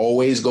can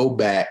always go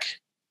back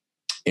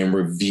and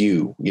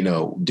review,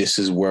 this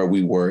is where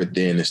we were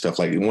then and stuff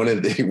like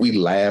that. We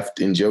laughed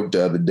and joked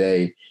the other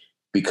day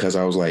because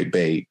I was like,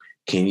 babe,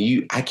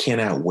 I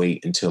cannot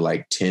wait until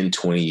like 10,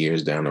 20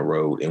 years down the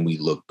road and we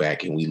look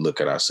back and we look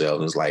at ourselves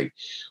and it's like,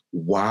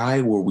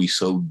 why were we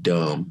so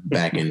dumb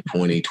back in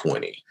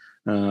 2020?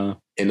 And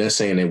us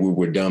saying that we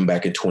were dumb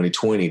back in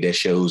 2020, that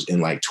shows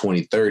in like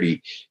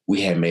 2030,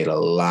 we had made a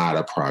lot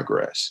of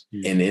progress.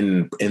 And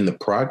in the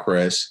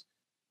progress,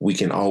 we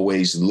can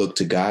always look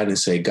to God and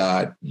say,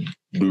 God,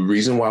 the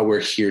reason why we're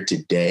here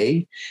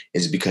today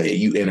is because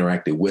you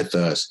interacted with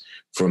us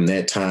from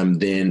that time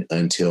then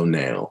until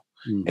now.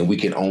 Mm-hmm. and we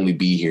can only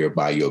be here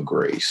by your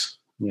grace.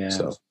 Yeah.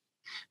 So,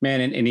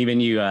 man. And even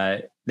you,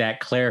 that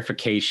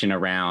clarification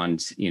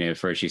around,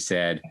 first you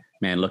said,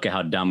 man, look at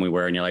how dumb we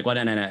were. And you're like,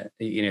 well, no.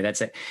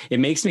 That's it. It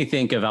makes me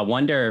think of, I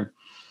wonder,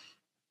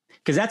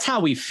 because that's how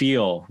we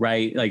feel,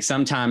 right? Like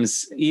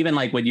sometimes even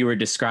like what you were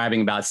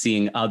describing about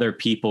seeing other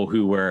people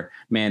who were,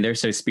 man, they're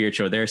so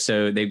spiritual.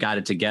 They've got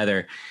it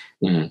together.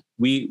 mm-hmm.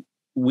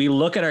 We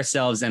look at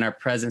ourselves in our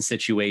present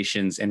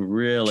situations and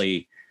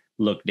really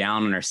look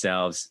down on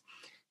ourselves.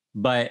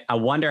 But I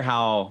wonder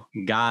how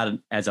God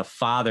as a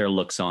father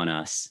looks on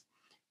us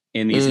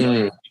in these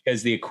moments,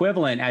 because the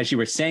equivalent, as you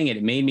were saying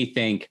it made me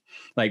think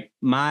like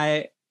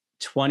my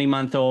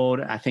 20-month-old,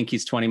 I think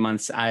he's 20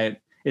 months.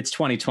 It's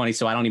 2020,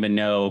 so I don't even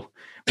know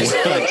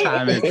what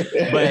time it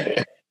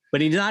is,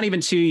 but he's not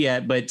even 2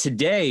 yet. But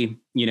today,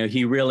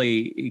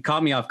 he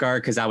caught me off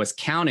guard because I was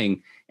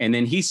counting, and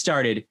then he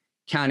started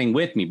counting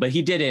with me, but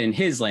he did it in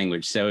his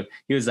language. So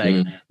he was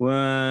like,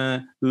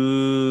 1,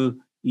 2,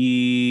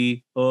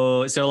 3,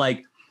 4. So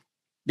like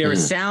there were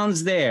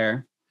sounds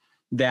there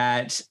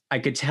that I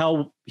could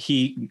tell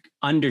he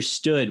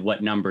understood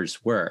what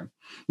numbers were.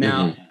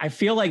 Now, I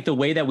feel like the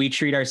way that we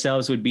treat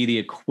ourselves would be the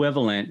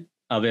equivalent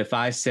of if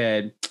I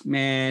said,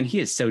 man, he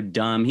is so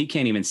dumb. He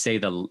can't even say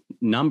the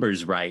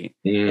numbers right.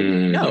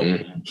 No,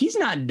 he's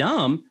not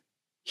dumb.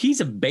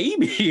 He's a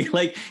baby.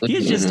 Like he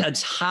is just a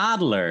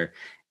toddler.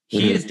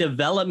 He is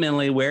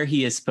developmentally where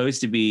he is supposed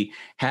to be,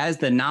 has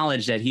the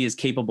knowledge that he is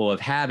capable of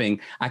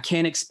having. I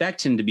can't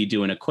expect him to be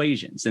doing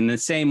equations. In the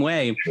same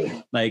way,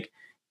 like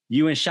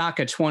you and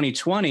Shaka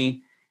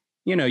 2020,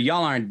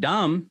 y'all aren't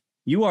dumb.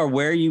 You are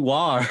where you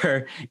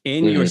are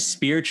in your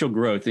spiritual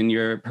growth, in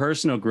your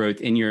personal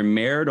growth, in your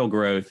marital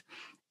growth.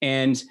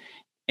 And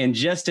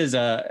just as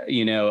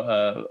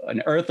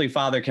an earthly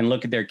father can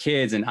look at their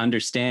kids and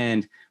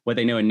understand what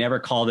they know and never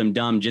call them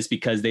dumb just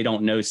because they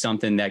don't know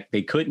something that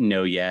they couldn't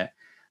know yet.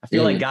 I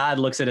feel like God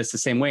looks at us the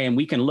same way, and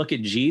we can look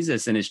at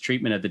Jesus and his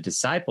treatment of the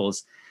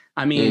disciples.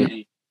 I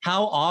mean,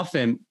 how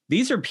often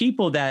these are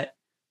people that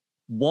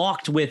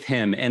walked with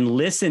him and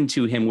listened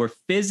to him, were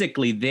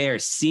physically there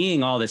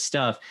seeing all this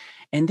stuff.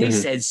 And they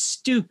said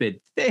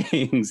stupid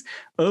things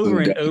over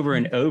and over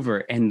and over.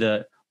 And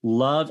the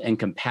love and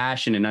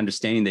compassion and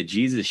understanding that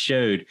Jesus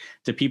showed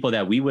to people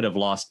that we would have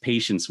lost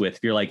patience with. If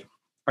you're like,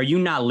 are you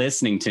not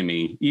listening to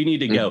me? You need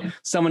to go.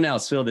 Someone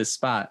else fill this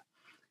spot.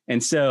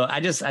 And so I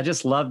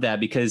just love that,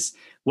 because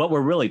what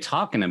we're really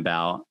talking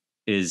about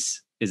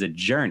is a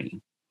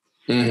journey.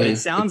 But it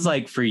sounds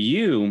like for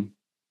you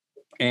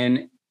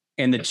and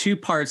the two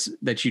parts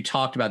that you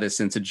talked about this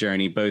sense of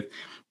journey, both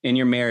in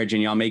your marriage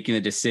and y'all making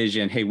the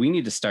decision, hey, we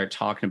need to start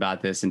talking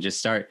about this and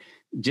just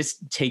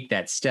take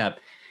that step.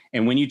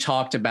 And when you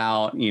talked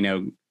about,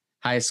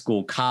 high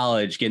school,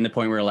 college, getting to the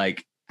point where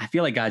like, I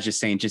feel like God's just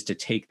saying just to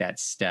take that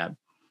step.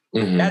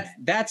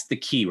 That's the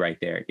key right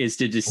there, is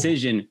the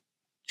decision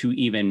to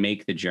even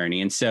make the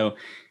journey. And so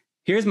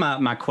here's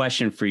my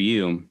question for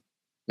you.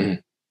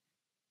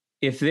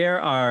 If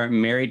there are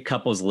married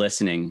couples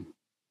listening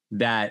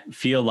that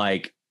feel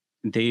like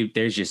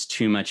there's just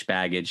too much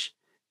baggage,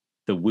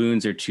 the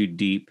wounds are too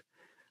deep,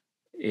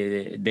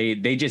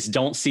 they just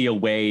don't see a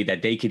way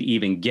that they could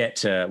even get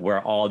to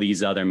where all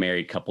these other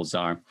married couples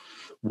are,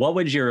 what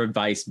would your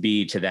advice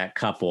be to that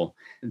couple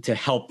to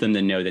help them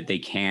to know that they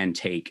can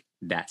take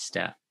that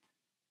step?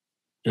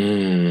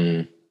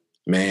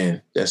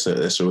 Man, that's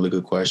a really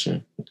good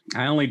question.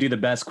 I only do the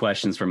best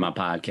questions for my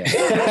podcast.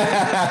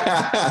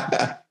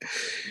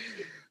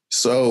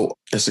 So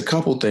there's a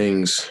couple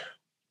things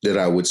that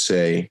I would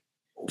say.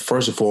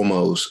 First and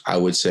foremost, I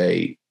would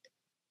say,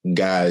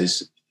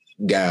 guys,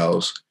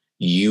 gals,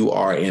 you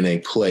are in a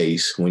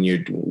place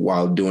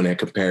while doing that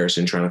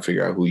comparison, trying to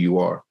figure out who you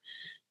are.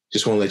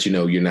 Just want to let you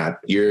know you're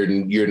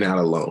not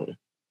alone.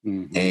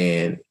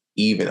 And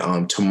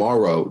even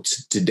tomorrow,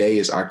 today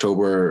is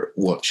October.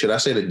 What should I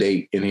say the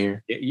date in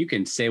here? You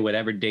can say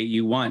whatever date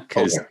you want,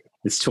 because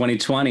it's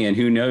 2020 and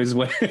who knows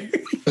what.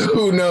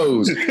 Who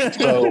knows?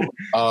 So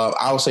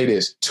I'll say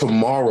this: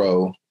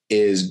 tomorrow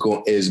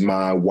is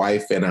my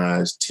wife and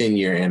I's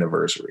 10-year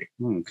anniversary.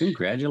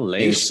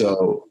 Congratulations! And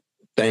so,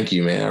 thank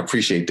you, man. I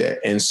appreciate that.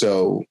 And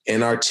so,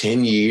 in our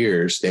 10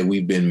 years that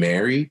we've been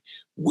married,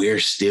 we're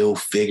still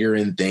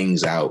figuring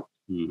things out.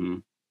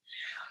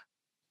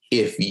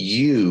 If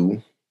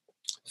you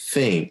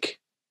think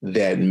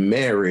that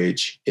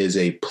marriage is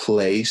a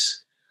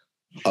place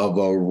of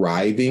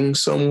arriving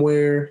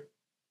somewhere,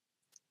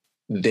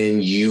 then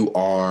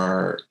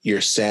you're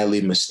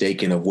sadly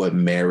mistaken of what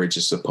marriage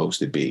is supposed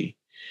to be.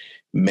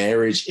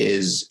 Marriage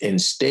is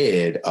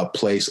instead a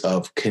place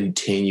of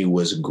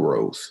continuous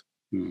growth.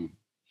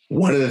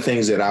 One of the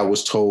things that I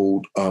was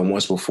told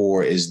once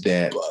before is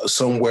that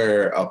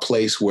a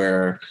place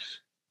where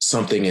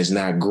something is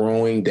not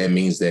growing, that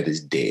means that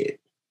it's dead.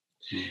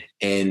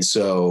 And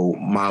so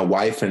my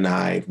wife and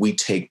I, we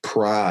take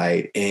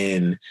pride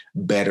in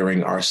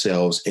bettering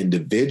ourselves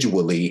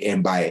individually.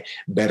 And by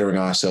bettering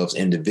ourselves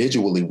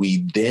individually,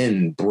 we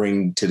then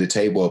bring to the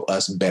table of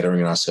us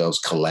bettering ourselves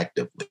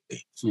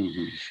collectively.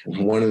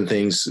 Mm-hmm. One of the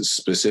things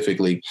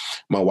specifically,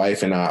 my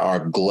wife and I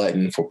are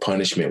glutton for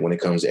punishment when it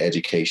comes to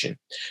education.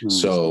 Mm-hmm.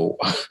 So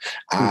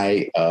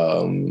I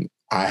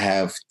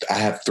have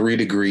 3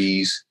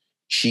 degrees.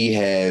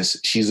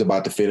 She's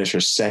about to finish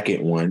her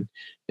second one.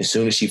 As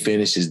soon as she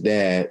finishes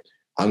that,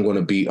 I'm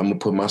going to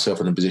put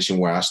myself in a position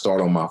where I start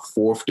on my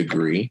 4th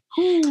degree.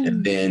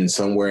 And then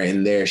somewhere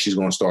in there, she's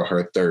going to start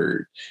her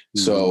 3rd.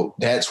 So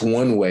that's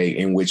one way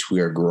in which we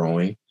are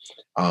growing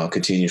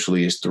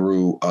continuously, is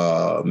through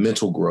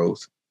mental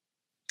growth.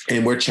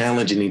 And we're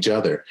challenging each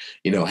other.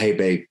 Hey,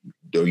 babe,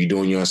 are you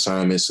doing your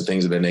assignments and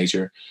things of that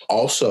nature?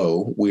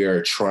 Also, we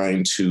are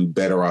trying to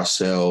better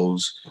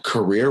ourselves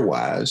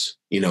career-wise.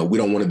 We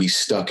don't want to be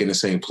stuck in the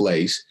same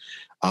place.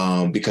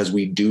 Because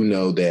we do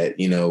know that,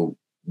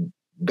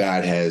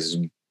 God has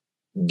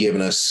given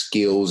us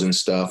skills and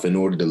stuff in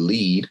order to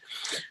lead.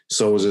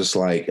 So it's just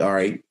like, all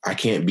right, I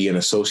can't be an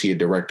associate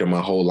director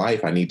my whole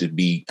life. I need to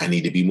be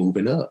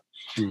moving up.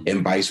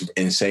 Mm-hmm.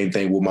 And same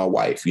thing with my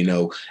wife.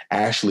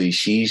 Ashley,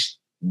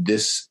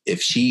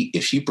 if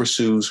she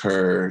pursues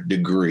her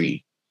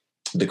degree,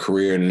 the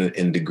career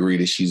and degree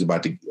that she's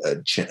about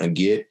to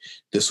get,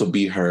 this will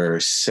be her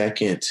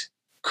 2nd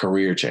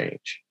career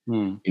change.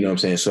 You know what I'm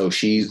saying? So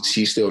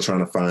she's still trying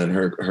to find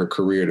her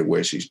career to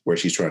where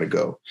she's trying to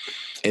go.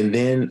 And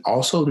then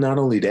also not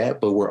only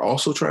that, but we're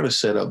also trying to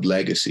set up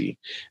legacy.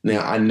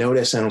 Now, I know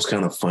that sounds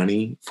kind of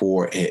funny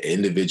for an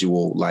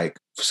individual like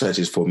such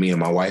as for me and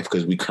my wife,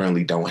 because we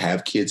currently don't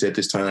have kids at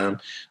this time.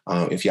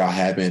 If y'all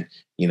haven't,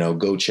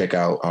 go check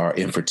out our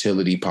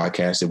infertility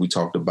podcast that we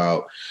talked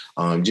about.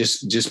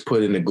 Just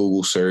put in the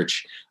Google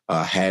search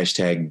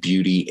hashtag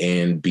beauty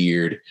and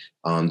beard.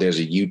 There's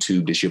a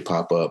YouTube that should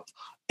pop up.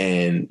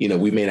 And,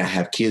 we may not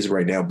have kids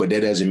right now, but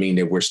that doesn't mean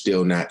that we're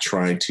still not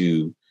trying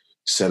to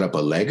set up a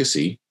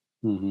legacy.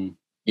 Mm-hmm.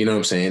 You know what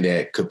I'm saying?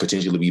 That could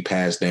potentially be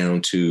passed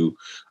down to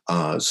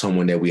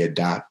someone that we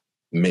adopt.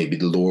 Maybe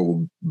the Lord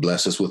will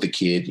bless us with a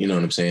kid. You know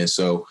what I'm saying?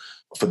 So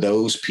for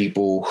those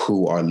people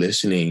who are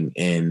listening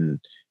and,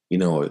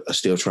 are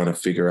still trying to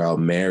figure out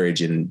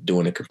marriage and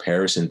doing a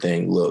comparison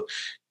thing, look,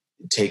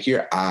 take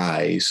your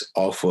eyes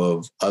off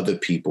of other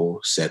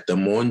people, set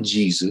them on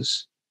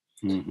Jesus,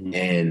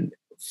 and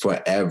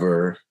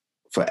forever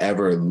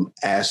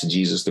ask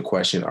Jesus the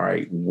question, all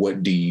right,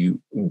 what do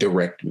you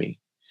direct me?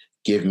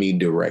 Give me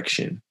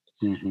direction.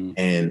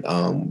 And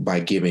by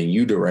giving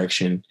you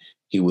direction,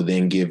 he will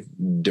then give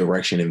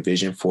direction and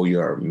vision for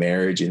your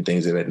marriage and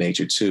things of that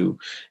nature too.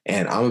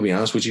 And I'm gonna be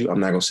honest with you, I'm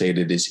not gonna say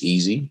that it's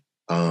easy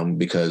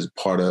because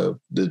part of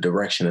the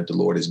direction that the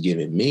Lord has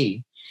given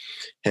me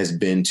has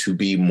been to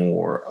be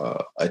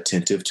more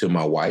attentive to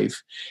my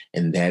wife.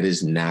 And that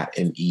is not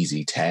an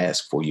easy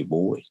task for your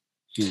boy.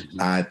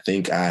 I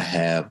think I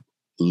have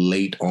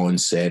late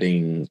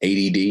onsetting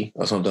ADD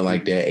or something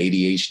like that,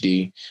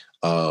 ADHD,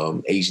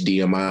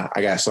 HDMI.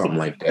 I got something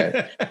like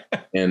that.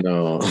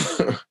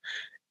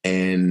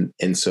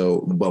 And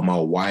so, but my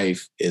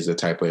wife is a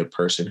type of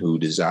person who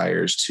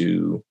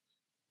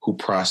who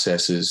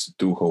processes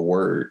through her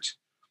words.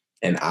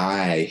 And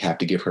I have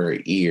to give her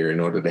an ear in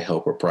order to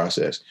help her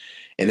process.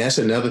 And that's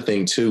another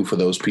thing too, for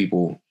those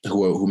people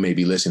who may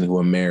be listening, who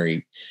are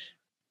married.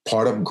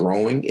 Part of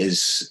growing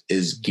is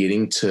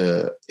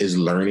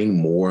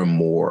learning more and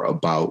more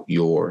about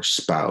your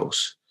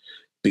spouse,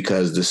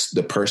 because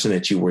the person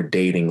that you were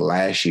dating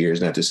last year is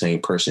not the same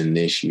person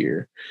this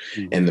year.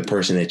 And the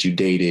person that you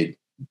dated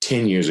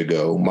 10 years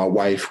ago, my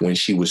wife, when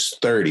she was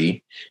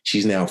 30,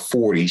 she's now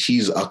 40.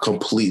 She's a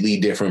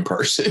completely different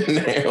person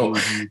now.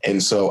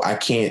 And so I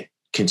can't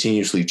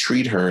continuously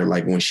treat her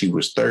like when she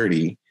was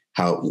 30,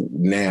 how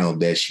now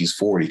that she's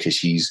 40, because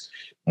she's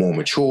more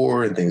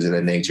mature and things of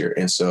that nature.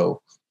 And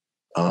so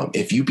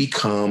if you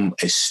become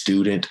a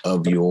student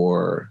of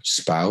your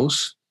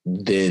spouse,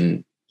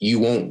 then you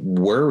won't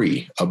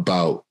worry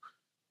about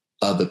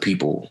other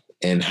people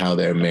and how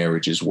their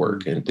marriages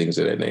work and things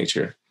of that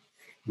nature.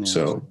 Yeah.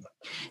 So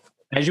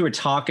as you were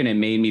talking, it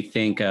made me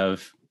think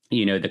of,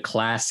 the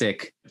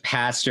classic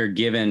pastor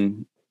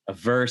giving a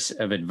verse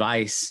of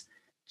advice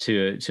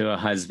to a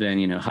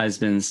husband,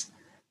 husbands,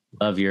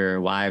 love your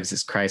wives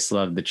as Christ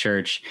loved the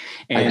church.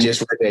 And I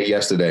just read that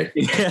yesterday.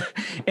 Yeah.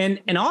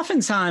 And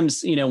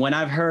oftentimes, when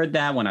I've heard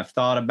that, when I've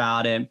thought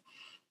about it,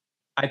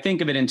 I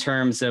think of it in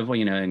terms of,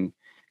 and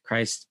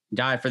Christ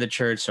died for the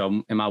church.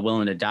 So am I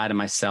willing to die to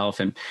myself?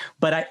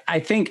 But I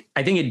think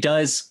it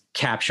does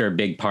capture a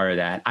big part of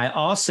that. I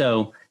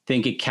also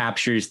think it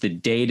captures the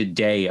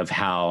day-to-day of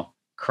how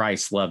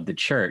Christ loved the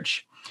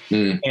church.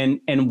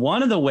 And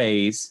one of the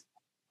ways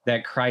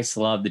that Christ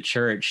loved the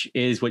church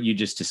is what you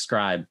just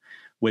described,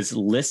 was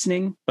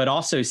listening, but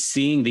also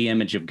seeing the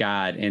image of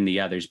God in the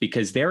others,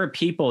 because there are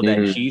people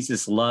that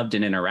Jesus loved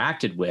and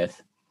interacted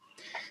with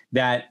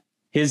that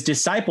his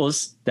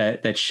disciples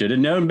that should have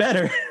known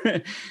better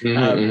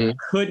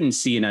couldn't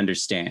see and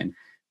understand.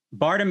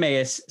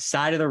 Bartimaeus,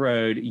 side of the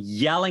road,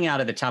 yelling out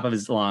at the top of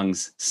his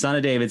lungs, Son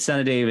of David, Son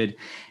of David.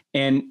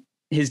 And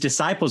his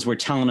disciples were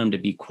telling him to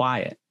be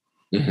quiet.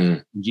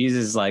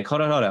 Jesus is like,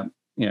 hold on.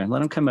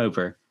 Let him come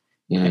over.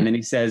 And then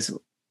he says,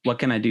 what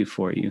can I do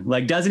for you?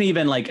 Like, doesn't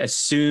even like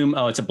assume,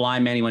 oh, it's a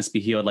blind man, he wants to be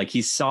healed. Like,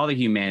 he saw the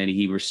humanity,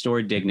 he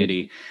restored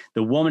dignity.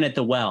 The woman at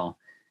the well,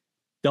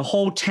 the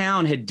whole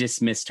town had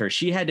dismissed her.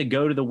 She had to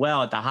go to the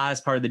well at the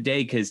hottest part of the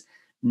day because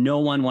no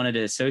one wanted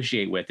to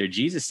associate with her.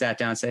 Jesus sat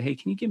down and said, hey,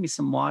 can you give me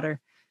some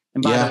water?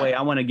 And by the way,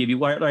 I want to give you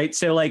water, right?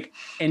 So like,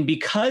 and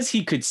because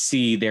he could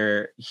see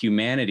their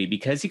humanity,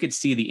 because he could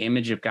see the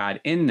image of God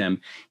in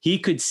them, he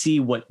could see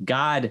what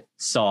God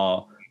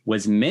saw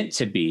was meant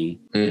to be,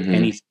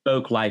 and he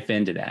spoke life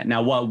into that.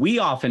 Now, what we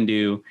often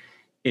do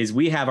is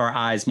we have our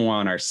eyes more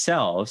on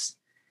ourselves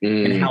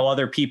and how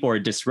other people are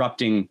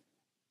disrupting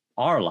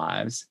our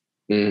lives.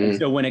 And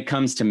so when it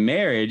comes to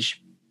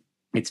marriage,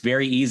 it's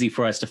very easy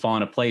for us to fall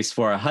in a place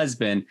for a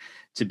husband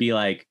to be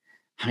like,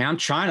 hey, I'm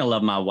trying to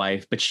love my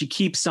wife, but she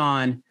keeps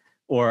on,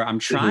 or I'm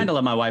trying to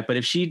love my wife, but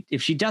if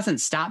she doesn't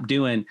stop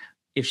doing,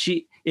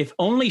 if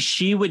only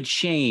she would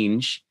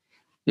change,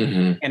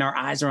 and our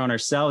eyes are on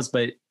ourselves.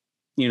 But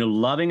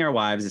loving our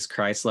wives as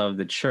Christ loved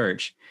the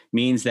church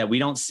means that we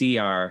don't see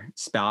our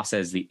spouse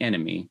as the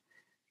enemy.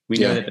 We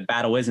know that the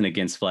battle isn't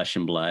against flesh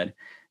and blood.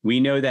 We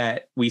know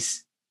that we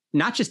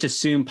not just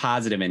assume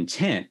positive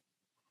intent,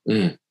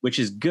 which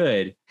is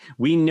good.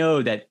 We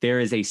know that there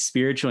is a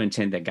spiritual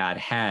intent that God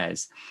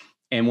has.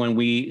 And when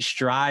we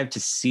strive to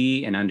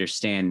see and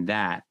understand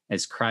that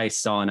as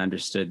Christ saw and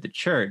understood the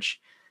church,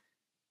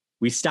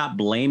 we stop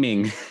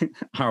blaming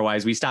our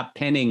wives. We stop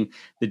pinning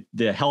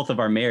the health of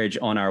our marriage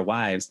on our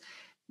wives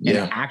and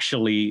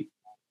actually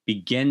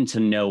begin to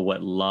know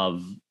what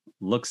love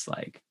looks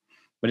like.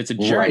 But it's a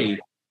journey,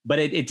 but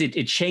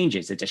it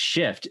changes. It's a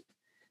shift.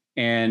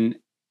 And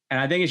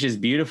I think it's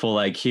just beautiful,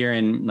 like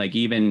hearing, like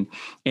even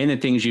in the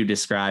things you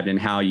described and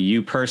how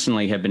you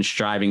personally have been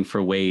striving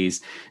for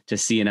ways to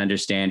see and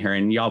understand her.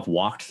 And y'all have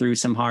walked through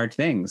some hard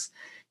things,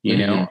 you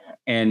know,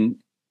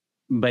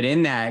 but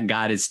in that,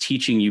 God is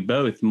teaching you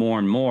both more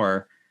and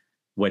more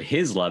what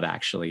his love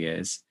actually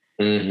is.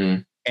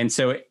 And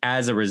so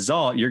as a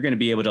result, you're going to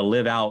be able to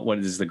live out what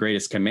is the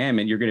greatest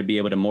commandment. You're going to be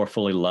able to more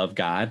fully love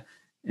God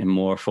and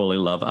more fully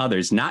love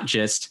others, not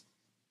just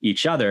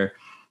each other.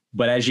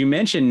 But as you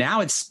mentioned,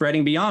 now it's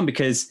spreading beyond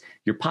because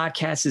your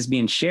podcast is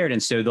being shared.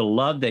 And so the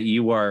love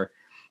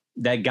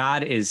that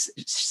God is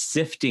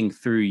sifting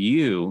through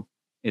you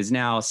is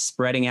now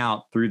spreading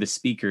out through the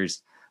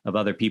speakers of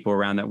other people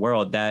around that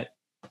world, that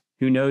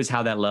who knows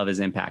how that love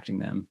is impacting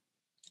them.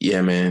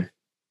 Yeah, man.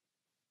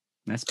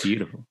 That's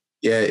beautiful.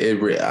 Yeah.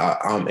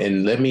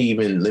 And let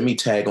me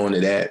tag on to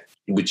that.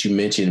 What you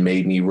mentioned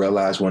made me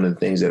realize one of the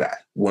things that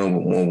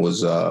one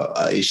was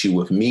an issue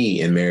with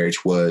me in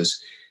marriage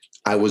was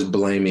I was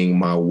blaming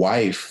my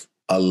wife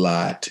a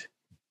lot,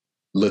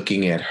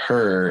 looking at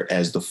her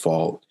as the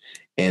fault.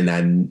 And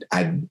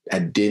I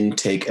didn't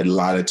take a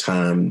lot of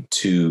time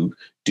to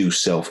do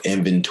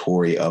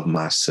self-inventory of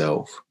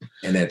myself.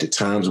 And at the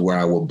times where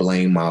I would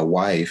blame my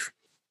wife,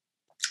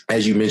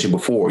 as you mentioned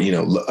before,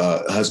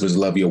 husbands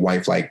love your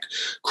wife like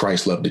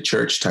Christ loved the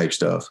church type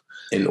stuff.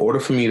 In order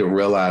for me to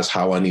realize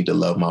how I need to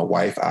love my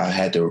wife, I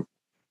had to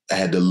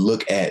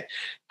look at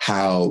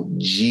how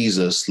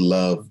Jesus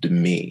loved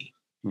me.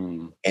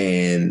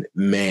 And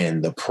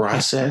man, the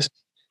process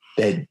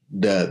that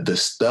the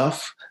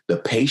stuff, the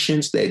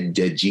patience that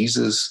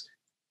Jesus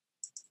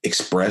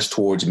expressed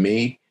towards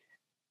me,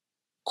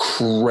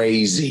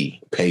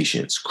 crazy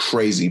patience,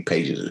 crazy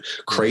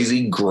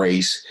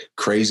grace,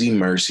 crazy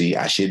mercy.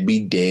 I should be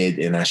dead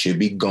and I should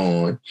be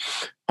gone.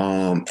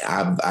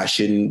 I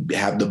shouldn't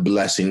have the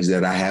blessings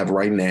that I have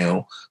right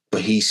now,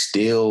 but he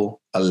still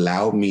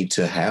allowed me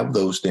to have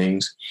those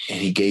things. And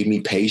he gave me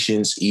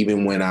patience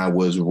even when I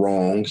was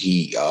wrong.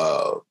 He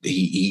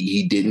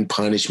didn't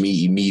punish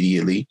me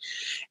immediately.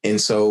 And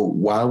so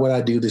why would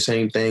I do the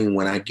same thing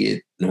when I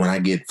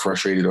get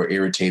frustrated or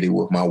irritated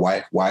with my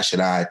wife? Why should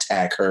I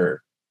attack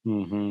her?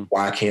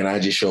 Why can't I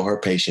just show her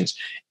patience?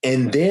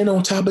 And then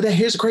on top of that,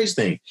 here's the crazy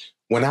thing.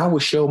 When I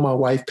would show my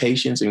wife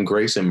patience and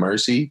grace and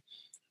mercy,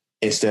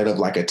 instead of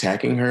like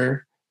attacking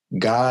her,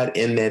 God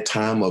in that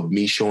time of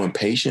me showing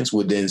patience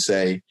would then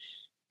say,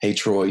 hey,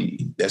 Troy,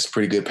 that's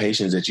pretty good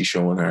patience that you're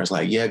showing her. It's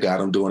like, yeah,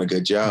 God, I'm doing a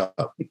good job.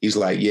 He's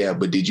like, yeah,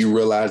 but did you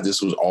realize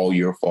this was all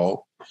your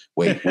fault?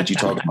 Wait, what you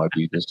talking about,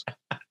 Jesus?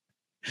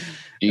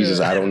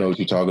 Jesus, I don't know what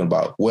you're talking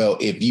about. Well,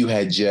 if you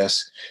had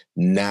just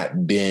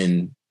not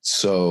been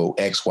so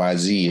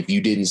XYZ, if you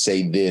didn't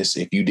say this,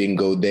 if you didn't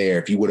go there,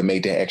 if you would have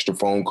made that extra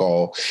phone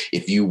call,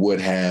 if you would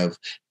have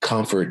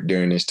comfort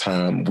during this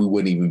time, we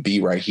wouldn't even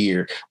be right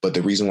here. But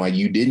the reason why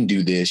you didn't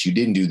do this, you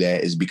didn't do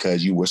that is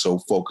because you were so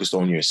focused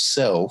on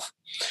yourself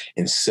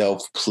and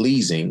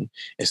self-pleasing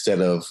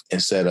instead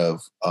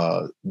of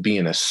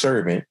being a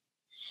servant.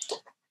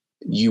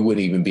 You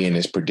wouldn't even be in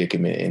this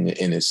predicament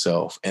in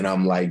itself. And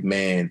I'm like,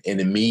 man, in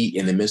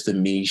the midst of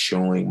me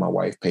showing my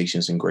wife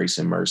patience and grace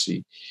and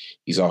mercy,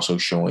 he's also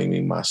showing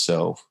me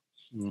myself.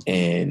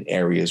 and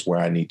areas where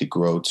I need to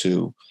grow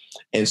too.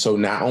 And so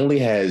not only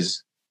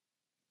has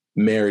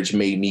marriage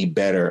made me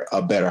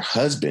a better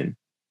husband,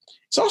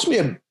 it's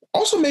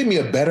also made me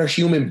a better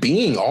human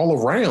being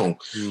all around,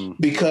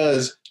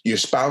 because your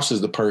spouse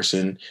is the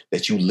person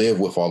that you live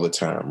with all the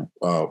time,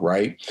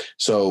 right?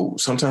 So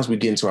sometimes we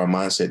get into our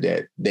mindset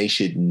that they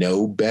should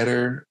know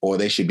better or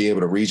they should be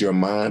able to read your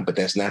mind, but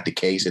that's not the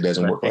case. It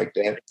doesn't work like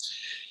that.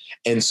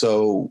 And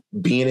so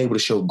being able to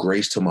show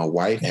grace to my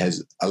wife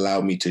has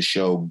allowed me to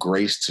show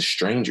grace to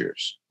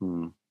strangers.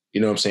 You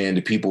know what I'm saying?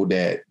 The people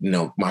that,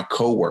 my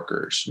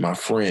coworkers, my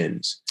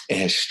friends. It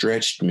has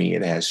stretched me.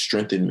 It has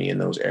strengthened me in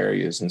those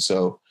areas. And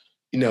so,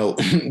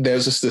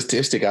 there's a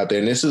statistic out there,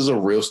 and this is a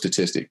real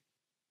statistic,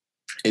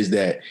 is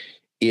that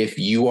if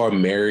you are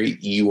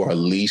married, you are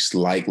least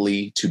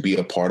likely to be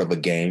a part of a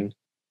gang.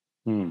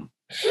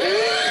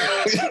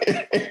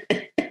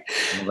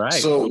 Right.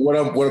 So what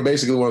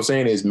I'm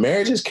saying is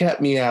marriage has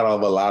kept me out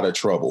of a lot of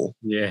trouble.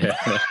 Yeah.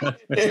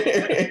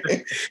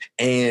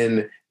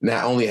 And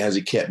not only has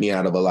it kept me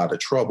out of a lot of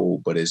trouble,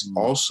 but it's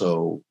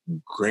also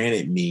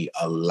granted me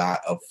a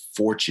lot of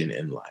fortune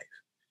in life.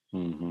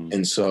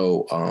 And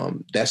so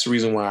that's the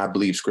reason why I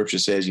believe scripture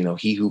says,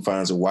 he who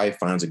finds a wife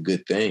finds a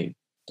good thing.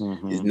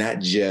 It's not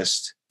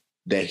just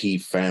that he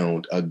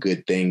found a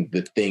good thing,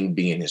 the thing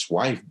being his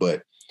wife,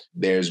 but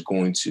there's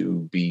going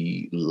to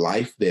be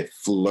life that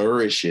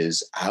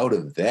flourishes out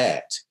of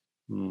that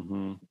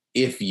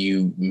if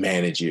you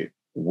manage it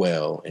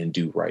well and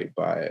do right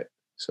by it.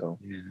 So,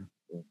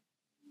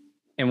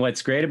 And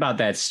what's great about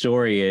that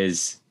story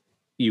is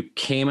you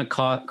came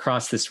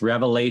across this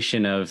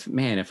revelation of,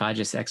 man, if I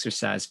just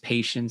exercise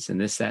patience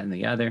and this, that, and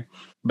the other.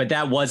 But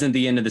that wasn't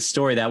the end of the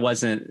story. That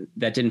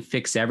didn't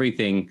fix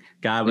everything.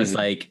 God was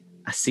like,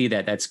 I see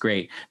that. That's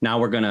great. Now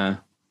we're going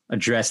to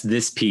address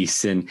this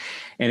piece. And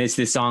it's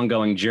this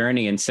ongoing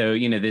journey. And so,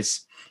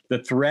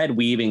 the thread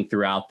weaving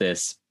throughout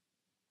this,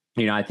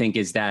 I think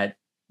is that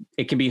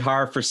it can be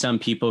hard for some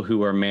people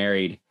who are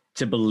married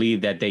to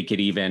believe that they could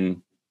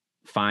even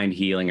find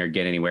healing or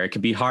get anywhere. It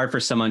could be hard for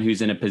someone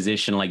who's in a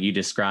position like you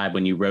described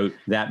when you wrote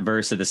that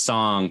verse of the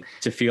song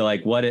to feel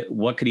like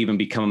what could even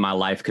become of my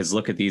life? Because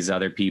look at these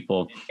other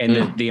people.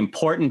 And the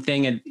important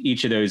thing in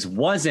each of those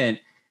wasn't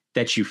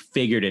that you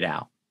figured it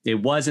out.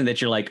 It wasn't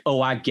that you're like,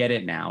 oh, I get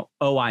it now.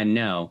 Oh, I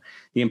know.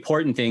 The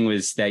important thing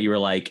was that you were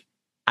like,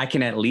 I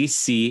can at least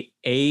see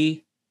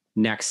a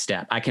next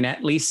step. I can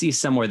at least see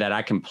somewhere that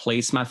I can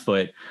place my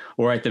foot,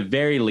 or at the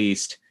very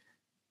least,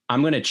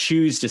 I'm going to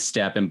choose to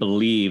step and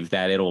believe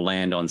that it'll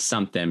land on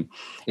something.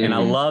 And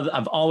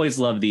I've always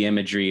loved the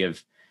imagery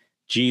of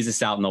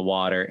Jesus out in the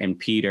water and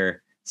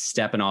Peter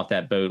stepping off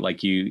that boat,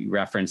 like you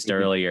referenced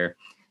earlier.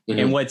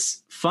 And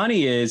what's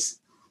funny is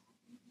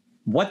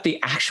what the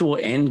actual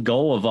end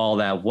goal of all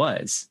that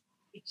was,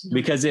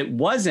 because it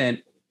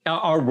wasn't,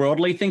 our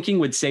worldly thinking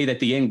would say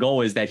that the end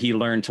goal is that he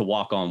learned to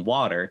walk on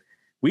water.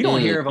 We don't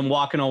hear of him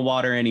walking on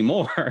water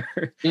anymore.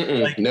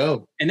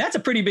 No. And that's a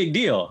pretty big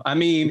deal. I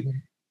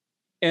mean,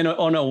 and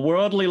on a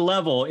worldly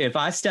level, if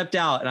I stepped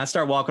out and I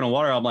start walking on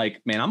water, I'm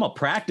like, man, I'm going to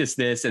practice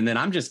this and then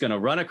I'm just going to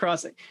run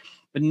across it.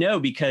 But no,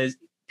 because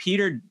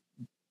Peter,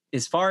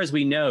 as far as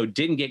we know,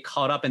 didn't get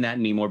caught up in that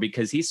anymore,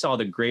 because he saw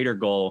the greater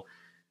goal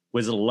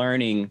was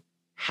learning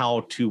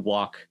how to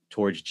walk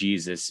towards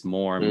Jesus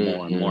more and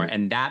more and more.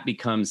 And that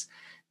becomes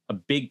a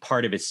big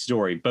part of his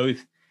story,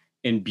 both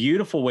in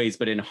beautiful ways,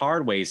 but in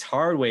hard ways.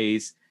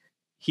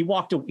 He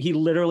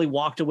literally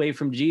walked away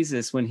from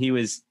Jesus when he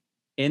was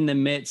in the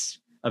midst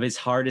of his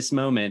hardest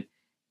moment,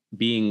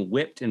 being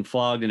whipped and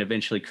flogged and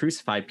eventually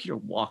crucified. Peter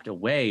walked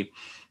away,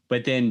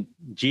 but then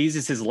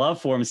Jesus's love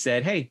for him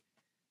said, hey,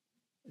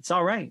 it's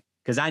all right,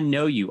 because I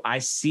know you. I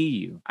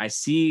see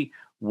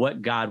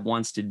what God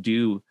wants to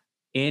do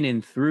in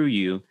and through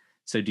you.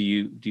 So do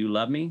you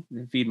love me?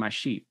 Then feed my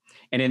sheep.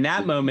 And in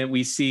that moment,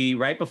 we see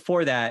right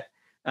before that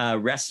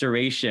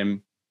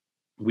restoration,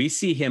 we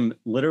see him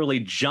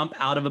literally jump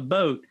out of a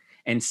boat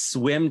and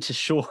swim to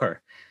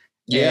shore.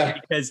 Yeah.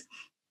 Because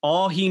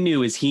all he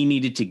knew is he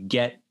needed to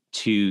get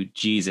to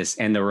Jesus.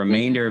 And the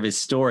remainder of his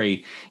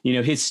story,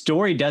 his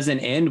story doesn't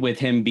end with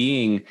him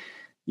being,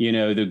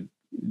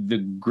 the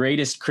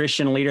greatest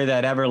Christian leader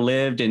that ever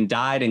lived and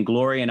died in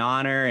glory and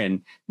honor.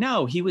 And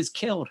no, he was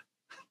killed.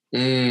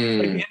 Like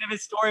the end of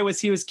his story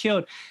was he was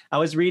killed. I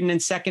was reading in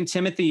 2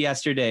 Timothy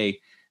yesterday,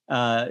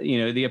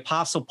 the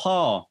Apostle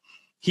Paul,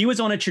 he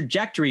was on a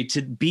trajectory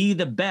to be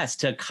the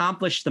best, to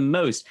accomplish the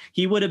most.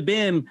 He would have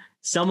been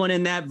someone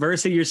in that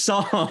verse of your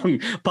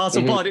song,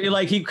 Apostle Paul,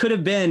 like he could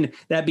have been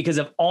that because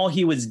of all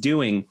he was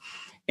doing.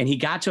 And he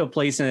got to a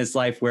place in his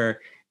life where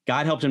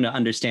God helped him to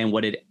understand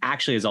what it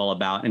actually is all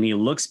about. And he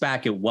looks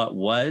back at what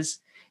was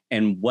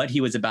and what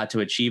he was about to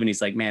achieve. And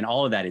he's like, man,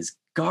 all of that is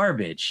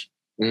garbage.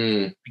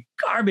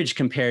 Garbage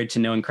compared to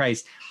knowing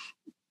Christ.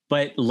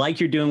 But like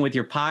you're doing with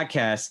your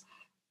podcast,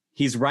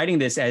 he's writing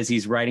this as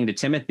he's writing to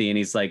Timothy. And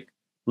he's like,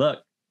 look,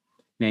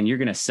 man, you're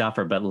going to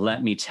suffer, but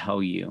let me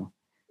tell you,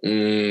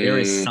 there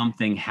is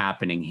something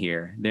happening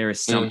here. There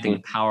is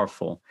something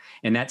powerful.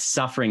 And that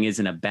suffering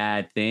isn't a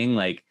bad thing.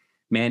 Like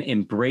man,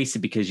 embrace it,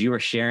 because you are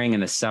sharing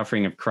in the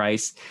suffering of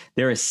Christ.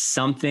 There is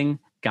something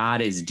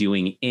God is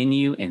doing in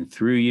you and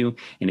through you.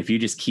 And if you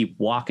just keep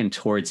walking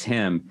towards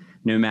him,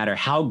 no matter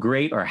how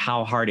great or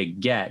how hard it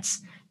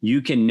gets,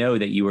 you can know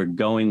that you are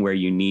going where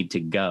you need to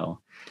go.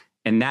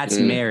 And that's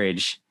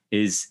marriage,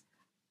 is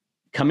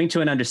coming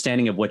to an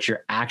understanding of what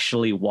you're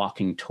actually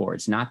walking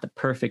towards, not the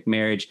perfect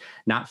marriage,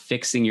 not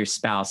fixing your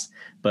spouse,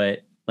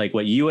 but like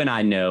what you and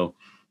I know,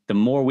 the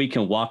more we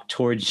can walk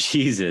towards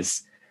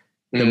Jesus,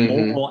 the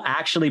more we'll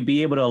actually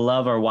be able to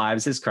love our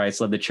wives as Christ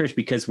loved the church,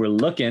 because we're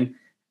looking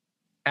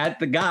at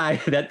the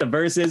guy that the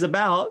verse is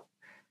about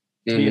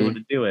to be able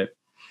to do it.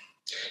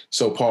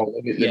 So Paul,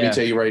 let me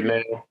tell you right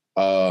now,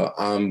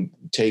 I'm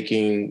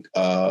taking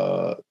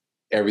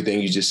everything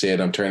you just said,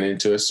 I'm turning it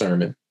into a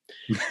sermon,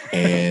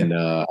 and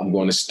I'm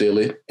going to steal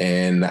it,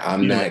 and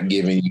I'm not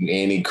giving you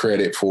any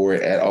credit for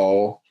it at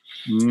all,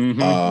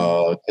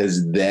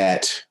 because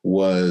that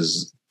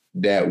was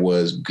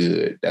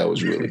good. That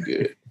was really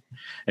good.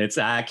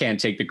 I can't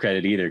take the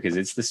credit either, because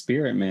it's the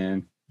Spirit,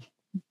 man.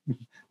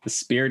 The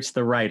Spirit's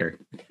the writer.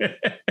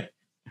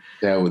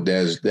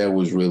 That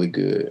was really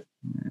good.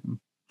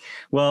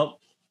 Well,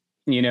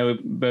 you know,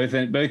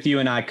 both you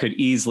and I could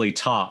easily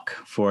talk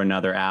for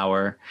another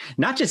hour.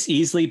 Not just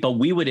easily, but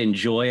we would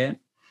enjoy it.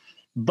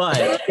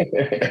 But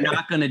we're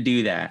not going to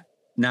do that.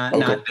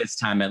 Not this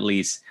time, at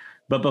least.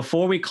 But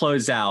before we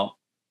close out,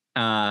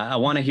 I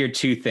want to hear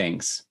two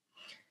things.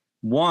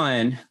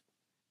 One,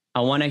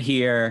 I want to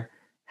hear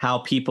how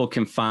people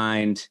can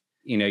find,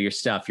 you know, your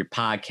stuff, your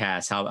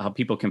podcast, how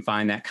people can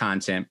find that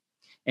content.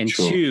 And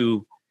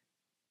two,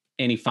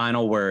 any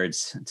final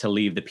words to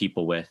leave the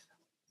people with?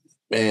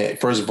 Man,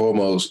 first and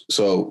foremost,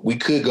 so we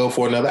could go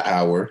for another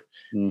hour.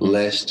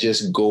 Let's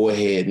just go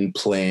ahead and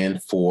plan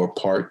for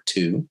part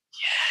 2.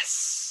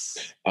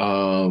 Yes.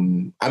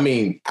 I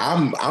mean,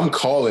 I'm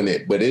calling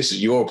it, but it's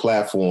your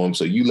platform,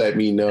 so you let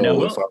me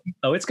know.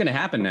 It's going to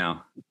happen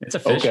now. It's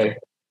official. Okay.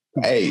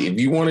 Hey, if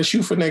you want to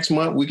shoot for next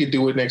month, we could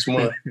do it next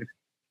month.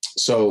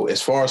 So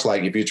as far as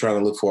like, if you're trying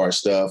to look for our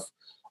stuff,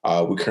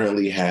 we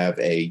currently have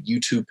a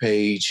YouTube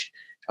page.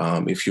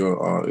 If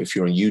you're on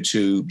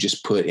YouTube,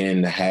 just put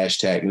in the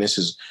hashtag, and this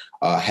is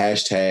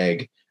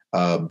hashtag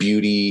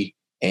beauty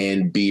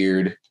and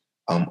beard,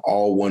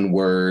 all one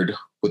word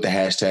with the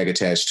hashtag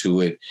attached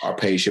to it. Our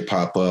page should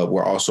pop up.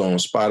 We're also on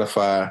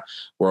Spotify.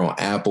 We're on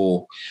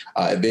Apple.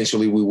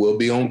 Eventually, we will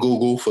be on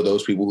Google. For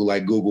those people who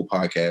like Google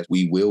Podcasts,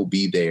 we will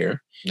be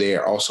there. We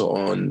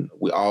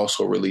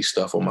also release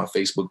stuff on my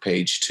Facebook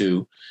page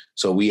too.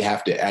 So we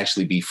have to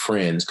actually be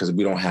friends, because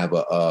we don't have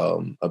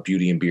a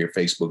Beauty and Beard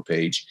Facebook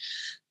page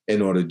in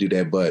order to do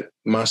that. But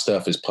my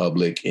stuff is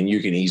public, and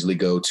you can easily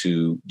go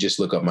to, just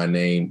look up my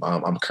name.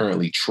 I'm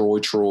currently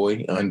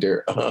Troy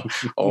under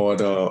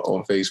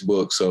on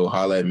Facebook. So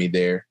holla at me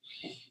there.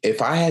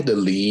 If I had to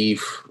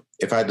leave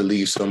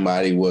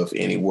somebody with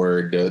any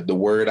word, the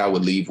word I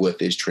would leave with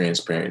is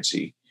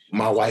transparency.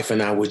 My wife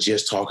and I were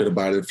just talking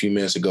about it a few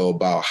minutes ago,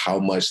 about how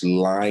much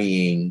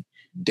lying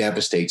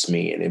devastates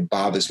me and it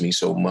bothers me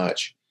so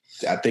much.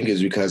 I think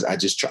it's because I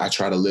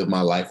try to live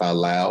my life out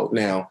loud.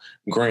 Now,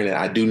 granted,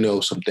 I do know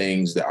some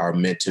things that are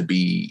meant to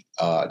be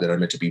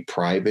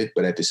private,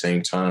 but at the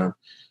same time,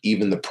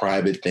 even the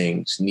private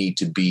things need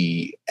to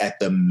be at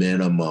the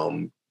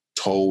minimum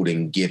told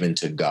and given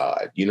to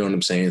God. You know what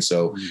I'm saying?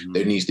 So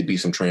there needs to be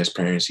some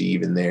transparency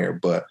even there.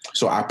 But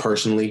so I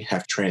personally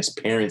have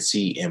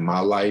transparency in my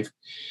life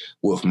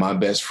with my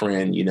best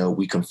friend. You know,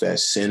 we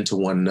confess sin to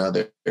one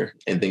another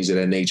and things of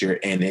that nature.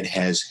 And it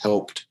has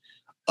helped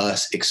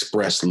us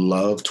express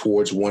love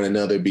towards one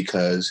another,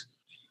 because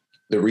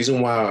the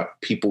reason why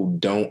people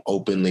don't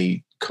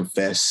openly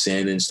confess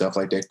sin and stuff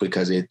like that,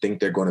 because they think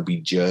they're going to be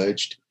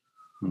judged.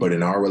 But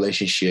in our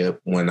relationship,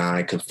 when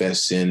I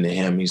confess sin to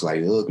him, he's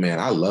like, look, man,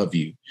 I love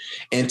you.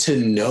 And to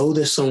know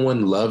that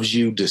someone loves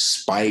you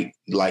despite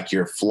like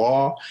your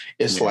flaw,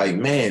 it's like,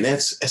 man,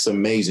 that's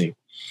amazing.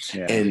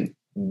 Yeah. And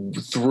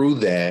through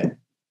that,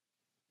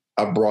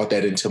 I brought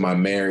that into my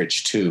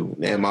marriage too.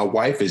 And my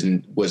wife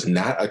was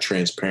not a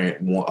transparent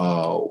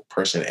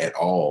person at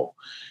all.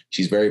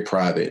 She's very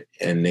private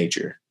in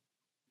nature.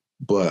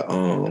 But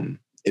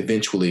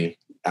eventually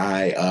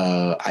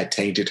I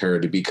tainted her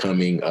to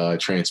becoming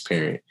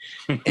transparent,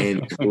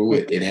 and through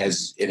it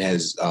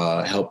has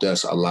helped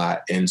us a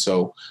lot. And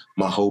so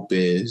my hope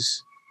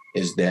is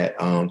that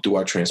through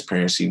our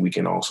transparency, we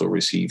can also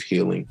receive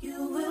healing.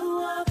 You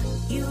will walk,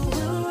 you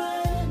will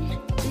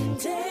run, and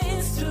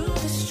dance through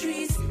the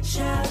streets,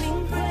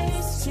 shouting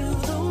praise to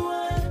the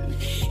one.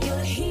 You're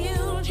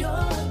healed,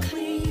 you're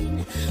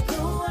clean.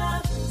 Go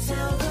out,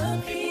 tell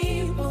the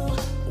people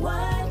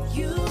what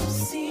you've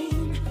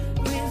seen.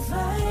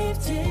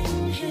 Revived in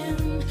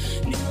him,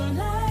 new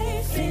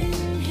life in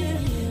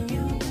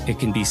him. It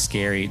can be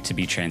scary to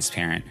be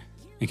transparent.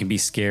 It can be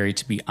scary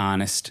to be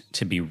honest,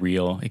 to be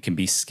real. It can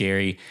be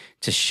scary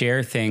to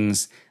share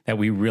things that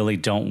we really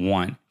don't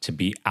want to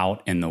be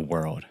out in the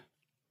world.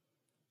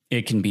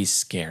 It can be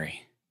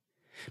scary.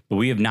 But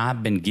we have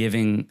not been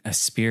given a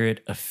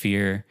spirit of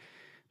fear,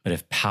 but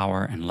of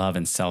power and love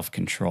and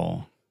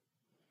self-control.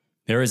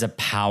 There is a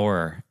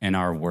power in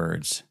our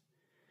words.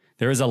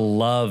 There is a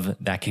love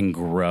that can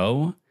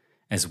grow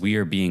as we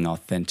are being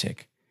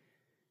authentic.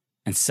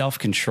 And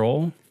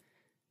self-control,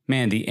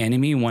 man, the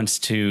enemy wants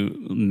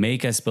to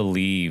make us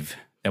believe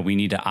that we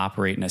need to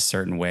operate in a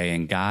certain way,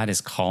 and God is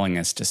calling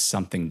us to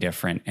something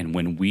different. And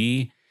when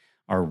we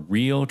are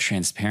real,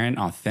 transparent,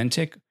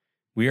 authentic,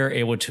 we are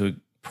able to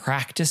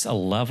practice a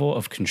level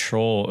of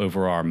control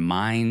over our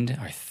mind,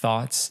 our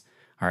thoughts,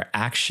 our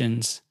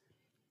actions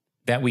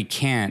that we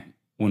can't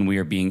when we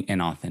are being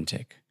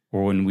inauthentic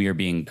or when we are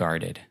being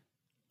guarded.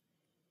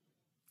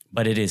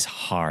 But it is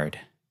hard.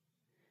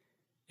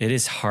 It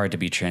is hard to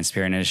be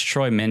transparent. As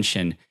Troy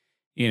mentioned,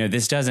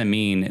 this doesn't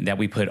mean that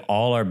we put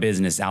all our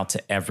business out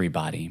to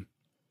everybody.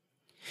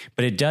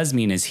 But it does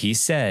mean, as he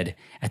said,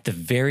 at the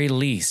very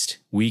least,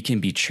 we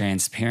can be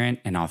transparent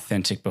and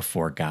authentic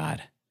before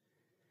God.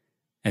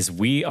 As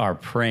we are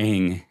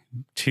praying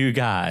to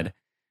God,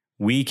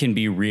 we can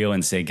be real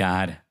and say,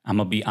 God, I'm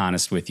going to be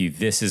honest with you.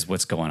 This is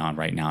what's going on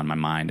right now in my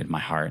mind and my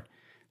heart.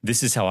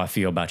 This is how I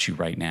feel about you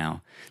right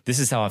now. This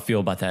is how I feel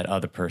about that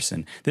other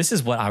person. This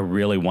is what I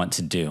really want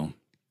to do.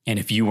 And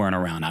if you weren't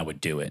around, I would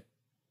do it.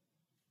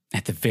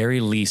 At the very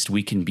least,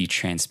 we can be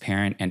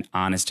transparent and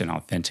honest and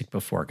authentic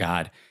before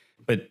God.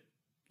 But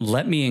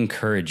let me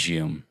encourage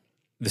you.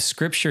 The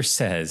scripture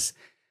says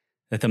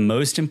that the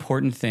most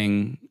important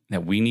thing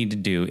that we need to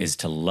do is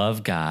to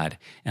love God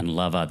and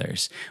love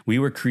others. We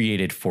were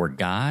created for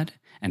God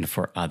and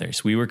for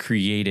others. We were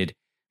created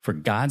for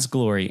God's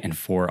glory and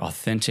for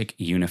authentic,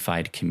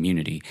 unified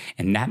community.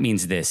 And that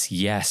means this: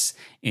 yes,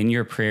 in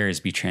your prayers,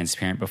 be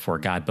transparent before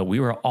God, but we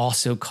were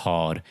also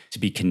called to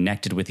be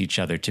connected with each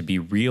other, to be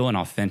real and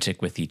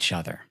authentic with each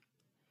other.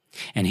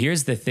 And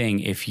here's the thing: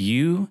 if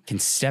you can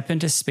step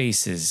into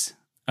spaces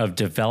of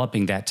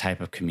developing that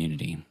type of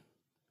community,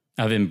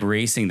 of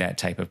embracing that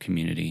type of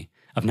community,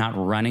 of not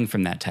running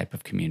from that type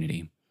of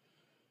community,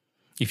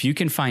 if you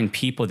can find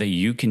people that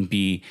you can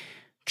be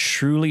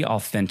truly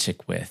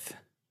authentic with,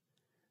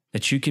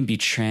 that you can be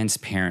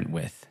transparent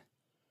with,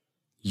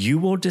 you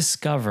will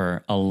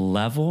discover a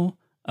level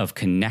of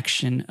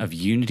connection, of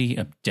unity,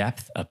 of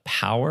depth, of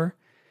power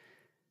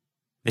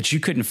that you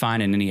couldn't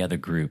find in any other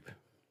group.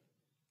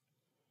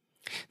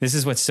 This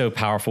is what's so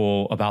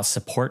powerful about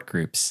support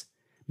groups,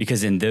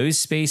 because in those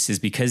spaces,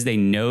 because they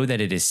know that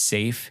it is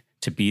safe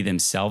to be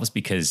themselves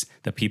because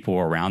the people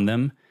around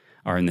them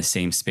are in the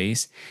same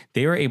space,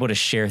 they are able to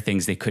share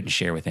things they couldn't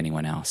share with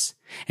anyone else.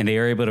 And they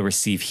are able to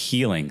receive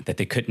healing that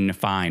they couldn't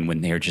find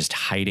when they're just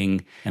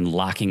hiding and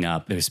locking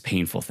up those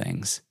painful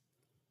things.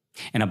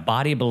 And a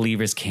body of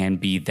believers can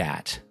be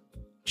that.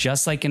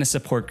 Just like in a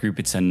support group,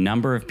 it's a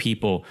number of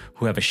people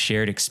who have a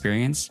shared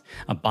experience.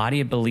 A body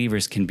of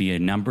believers can be a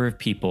number of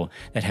people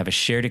that have a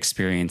shared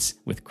experience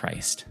with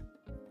Christ.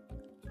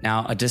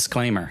 Now, a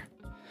disclaimer: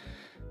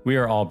 we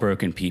are all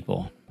broken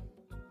people.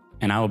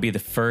 And I will be the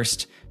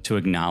first to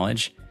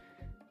acknowledge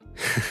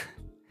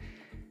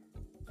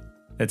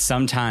that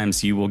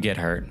sometimes you will get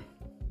hurt.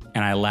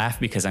 And I laugh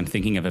because I'm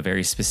thinking of a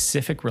very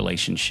specific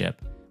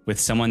relationship with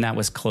someone that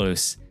was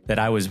close, that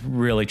I was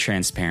really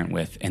transparent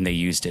with, and they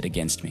used it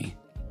against me.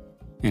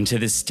 And to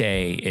this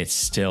day, it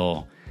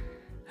still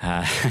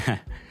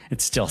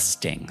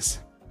stings.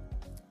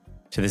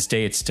 To this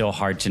day, it's still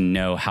hard to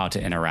know how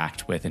to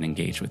interact with and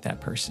engage with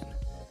that person.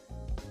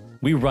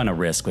 We run a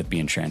risk with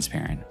being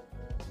transparent.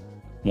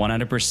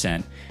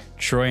 100%.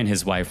 Troy and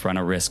his wife run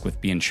a risk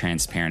with being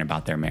transparent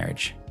about their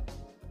marriage.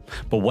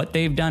 But what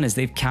they've done is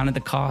they've counted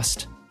the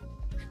cost.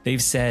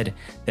 They've said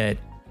that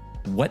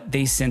what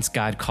they sense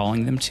God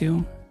calling them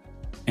to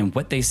and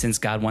what they sense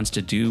God wants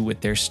to do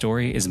with their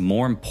story is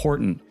more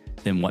important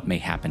than what may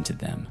happen to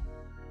them,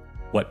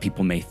 what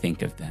people may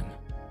think of them.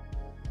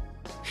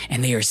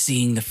 And they are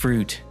seeing the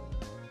fruit.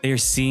 They are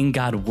seeing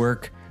God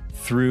work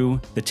through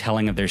the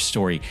telling of their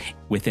story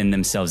within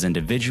themselves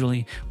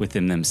individually,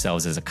 within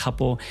themselves as a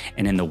couple,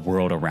 and in the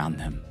world around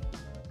them.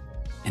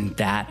 And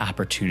that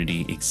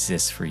opportunity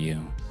exists for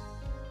you.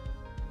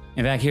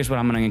 In fact, here's what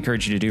I'm going to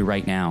encourage you to do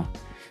right now.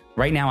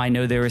 Right now, I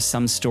know there is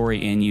some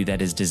story in you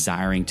that is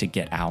desiring to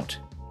get out.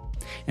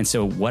 And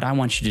so what I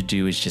want you to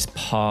do is just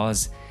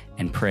pause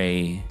and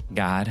pray,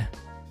 God,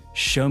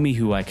 show me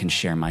who I can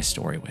share my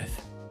story with.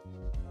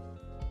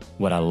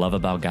 What I love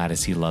about God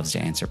is He loves to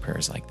answer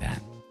prayers like that.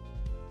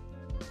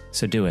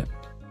 So do it.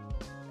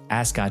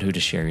 Ask God who to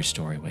share your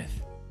story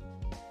with.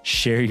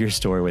 Share your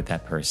story with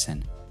that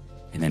person.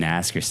 And then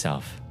ask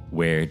yourself,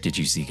 where did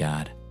you see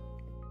God?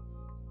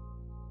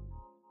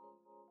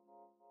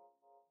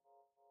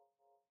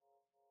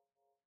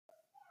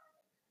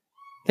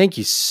 Thank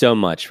you so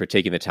much for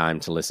taking the time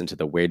to listen to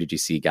the Where Did You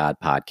See God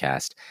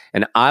podcast.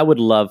 And I would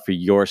love for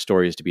your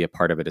stories to be a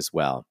part of it as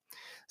well.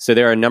 So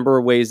there are a number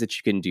of ways that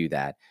you can do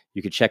that.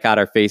 You can check out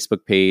our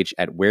Facebook page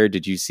at Where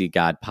Did You See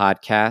God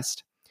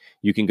podcast.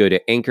 You can go to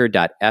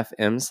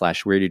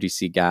anchor.fm/Where Did You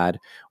See God,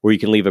 or you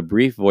can leave a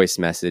brief voice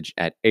message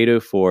at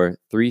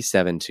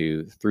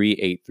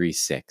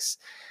 804-372-3836.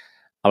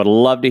 I would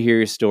love to hear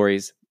your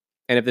stories.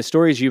 And if the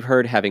stories you've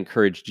heard have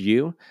encouraged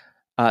you,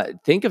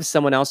 think of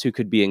someone else who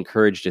could be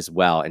encouraged as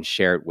well and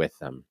share it with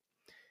them.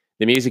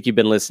 The music you've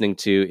been listening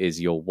to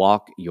is You'll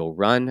Walk, You'll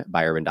Run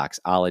by Urban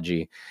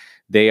Doxology.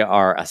 They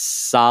are a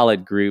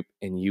solid group,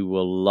 and you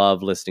will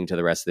love listening to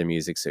the rest of their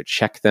music, so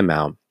check them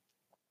out.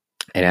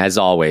 And as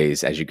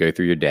always, as you go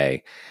through your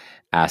day,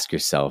 ask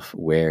yourself,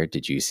 where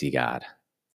did you see God?